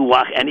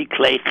pasuach, any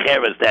clay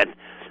cheres that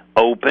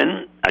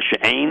open,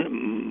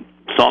 ashein,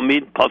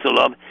 somid,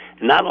 pasulov,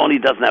 not only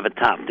doesn't have a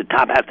top, the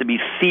top has to be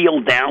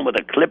sealed down with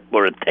a clip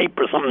or a tape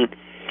or something.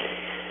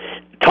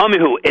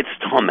 Tomihu, it's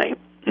tomei.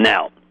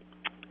 Now,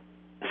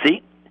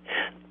 see,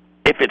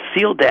 if it's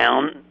sealed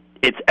down,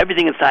 it's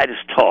everything inside is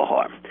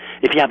tahar.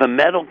 If you have a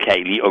metal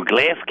keli or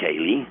glass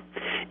keli,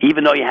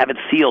 even though you have it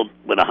sealed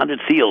with 100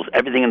 seals,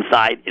 everything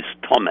inside is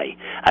tomei.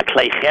 A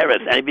clay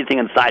cheres, everything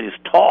inside is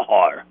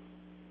tahar.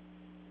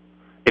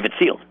 If it's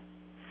sealed.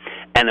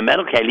 And a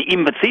metal keli,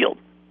 even if it's sealed,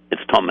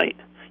 it's tomei.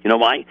 You know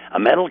why? A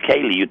metal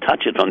keli, you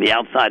touch it from the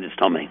outside, it's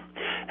tomei.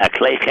 A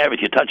clay cheres,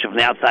 you touch it from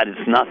the outside,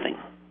 it's nothing.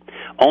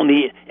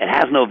 Only, it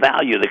has no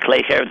value. The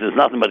clay cheres is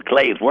nothing but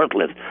clay. It's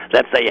worthless.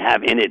 Let's say you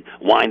have in it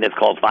wine that's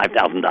called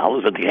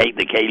 $5,000, but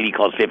the keli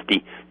costs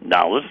 $50.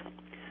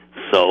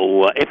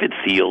 So if it's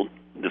sealed,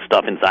 the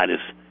stuff inside is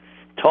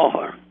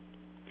tahar.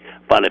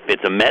 But if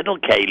it's a metal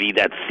keli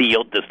that's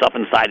sealed, the stuff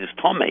inside is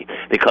tomei.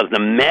 Because the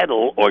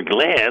metal or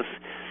glass,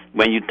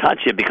 when you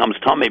touch it, becomes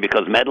tomei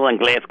because metal and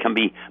glass can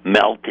be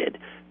melted.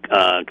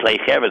 Clay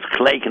cheres,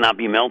 clay cannot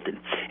be melted.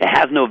 It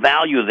has no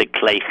value, the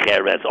clay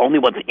cheres, only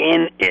what's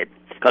in it.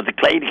 Because the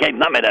clay is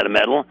not made out of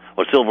metal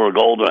or silver or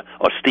gold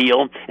or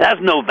steel. It has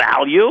no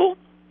value.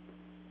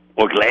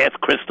 Or glass,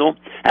 crystal,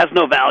 has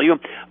no value.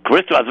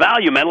 Crystal has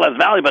value, metal has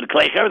value, but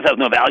clay cheres has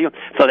no value.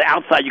 So the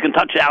outside, you can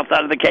touch the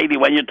outside of the keli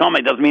when you're tomei.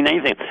 It doesn't mean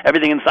anything.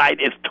 Everything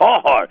inside is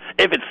tahar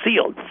if it's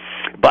sealed.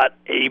 But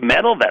a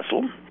metal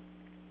vessel,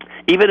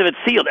 even if it's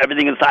sealed,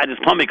 everything inside is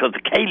tomei because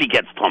the keli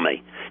gets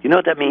tomei. You know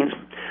what that means?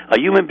 A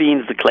human being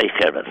is the clay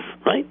cheres,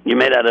 right? You're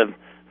made out of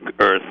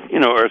earth,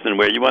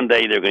 earthenware. One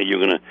day you're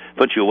going to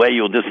put you away.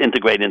 You'll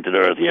disintegrate into the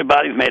earth. Your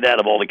body's made out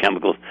of all the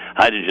chemicals,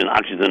 hydrogen,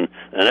 oxygen,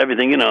 and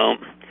everything, and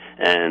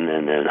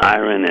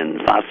iron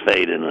and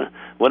phosphate and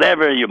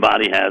whatever your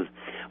body has.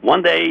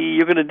 One day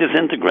you're going to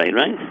disintegrate,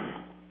 right?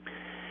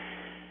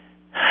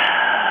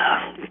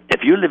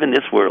 If you live in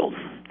this world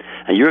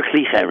and you're a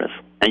kli cheres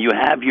and you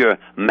have your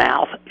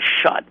mouth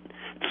shut,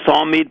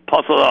 Samid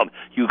Pasalov.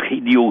 You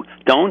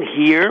don't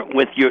hear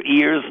with your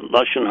ears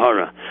lashon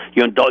hara.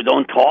 You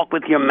don't talk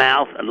with your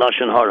mouth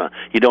lashon hara.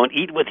 You don't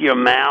eat with your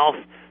mouth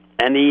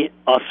any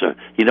usser.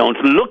 You don't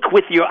look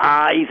with your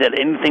eyes at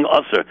anything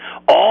usser.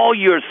 All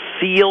your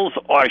seals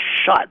are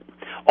shut.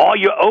 All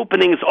your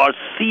openings are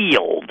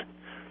sealed.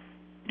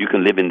 You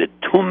can live in the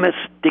tummest,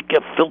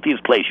 thickest,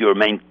 filthiest place. You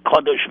remain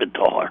kadosh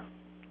v'tahar.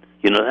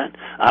 You know that?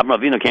 Avraham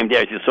Avinu came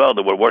there, as you saw,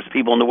 there were worse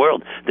people in the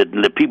world.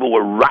 The people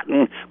were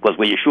rotten, because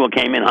when Yeshua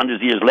came in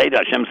hundreds of years later,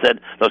 Hashem said,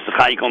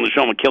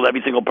 and killed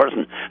every single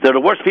person. They're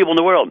the worst people in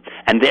the world.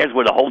 And there's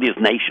where the holiest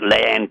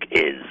land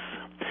is.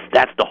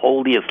 That's the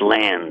holiest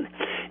land.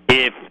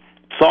 If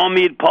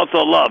Samid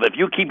Pasal Love, if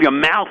you keep your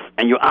mouth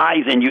and your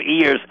eyes and your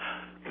ears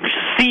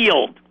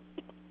sealed,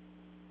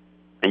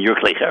 and you're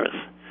Klei Cheres,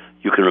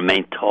 you can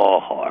remain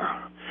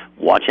tahar.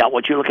 Watch out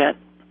what you look at.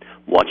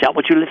 Watch out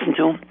what you listen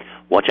to.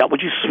 Watch out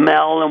what you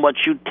smell and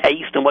what you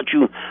taste and what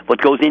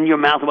goes in your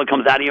mouth and what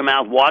comes out of your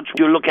mouth. Watch what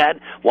you look at.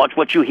 Watch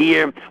what you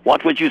hear.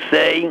 Watch what you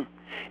say.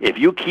 If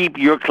you keep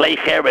your Klei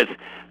Cheres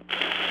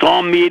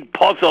Samid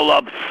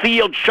Pasalav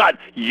sealed shut,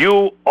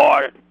 you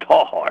are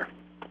tahar.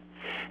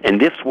 In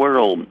this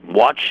world,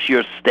 watch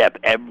your step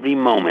every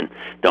moment.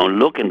 Don't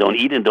look and don't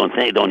eat and don't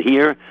say, don't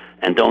hear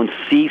and don't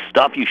see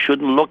stuff you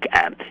shouldn't look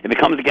at. If it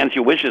comes against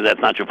your wishes, that's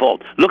not your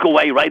fault. Look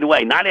away right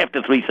away, not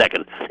after 3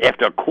 seconds,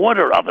 after a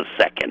quarter of a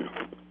second.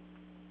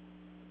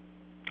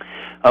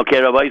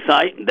 Okay, Rabbi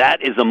Sai,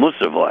 that is a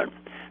Musar word.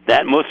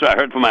 That Musar I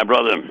heard from my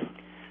brother,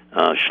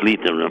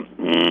 Shlita,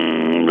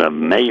 Rav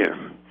Meir,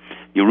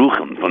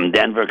 Yerucham, from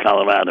Denver,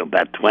 Colorado,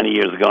 about 20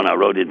 years ago, and I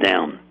wrote it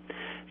down.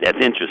 That's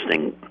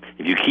interesting.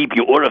 If you keep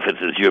your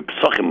orifices, your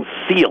psuchim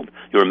sealed,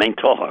 you remain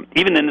tahar.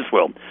 Even in this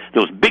world,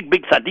 those big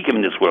tzaddikim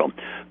in this world,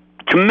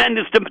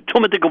 tremendous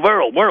tumatic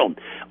world.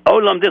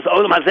 Olam this,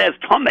 olam hazeh is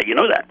tameh. You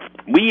know that.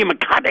 We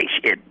mekadesh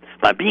it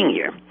by being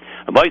here.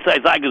 Rabbi Sai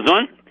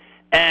Zagazun,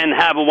 and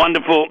have a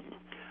wonderful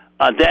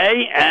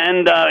day.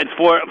 And it's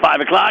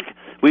 5 o'clock.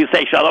 We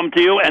say shalom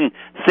to you, and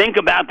think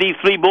about these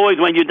 3 boys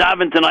when you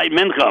daven tonight,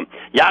 Mincha.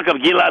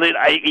 Yaakov Gilad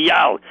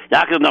Iyal,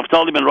 Yaakov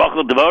Naftali ben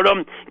Rochel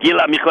Devorim,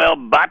 Gilad Michael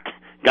Bat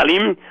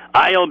Galim,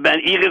 Ayel ben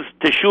Iris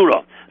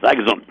Teshura.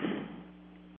 Zagazun.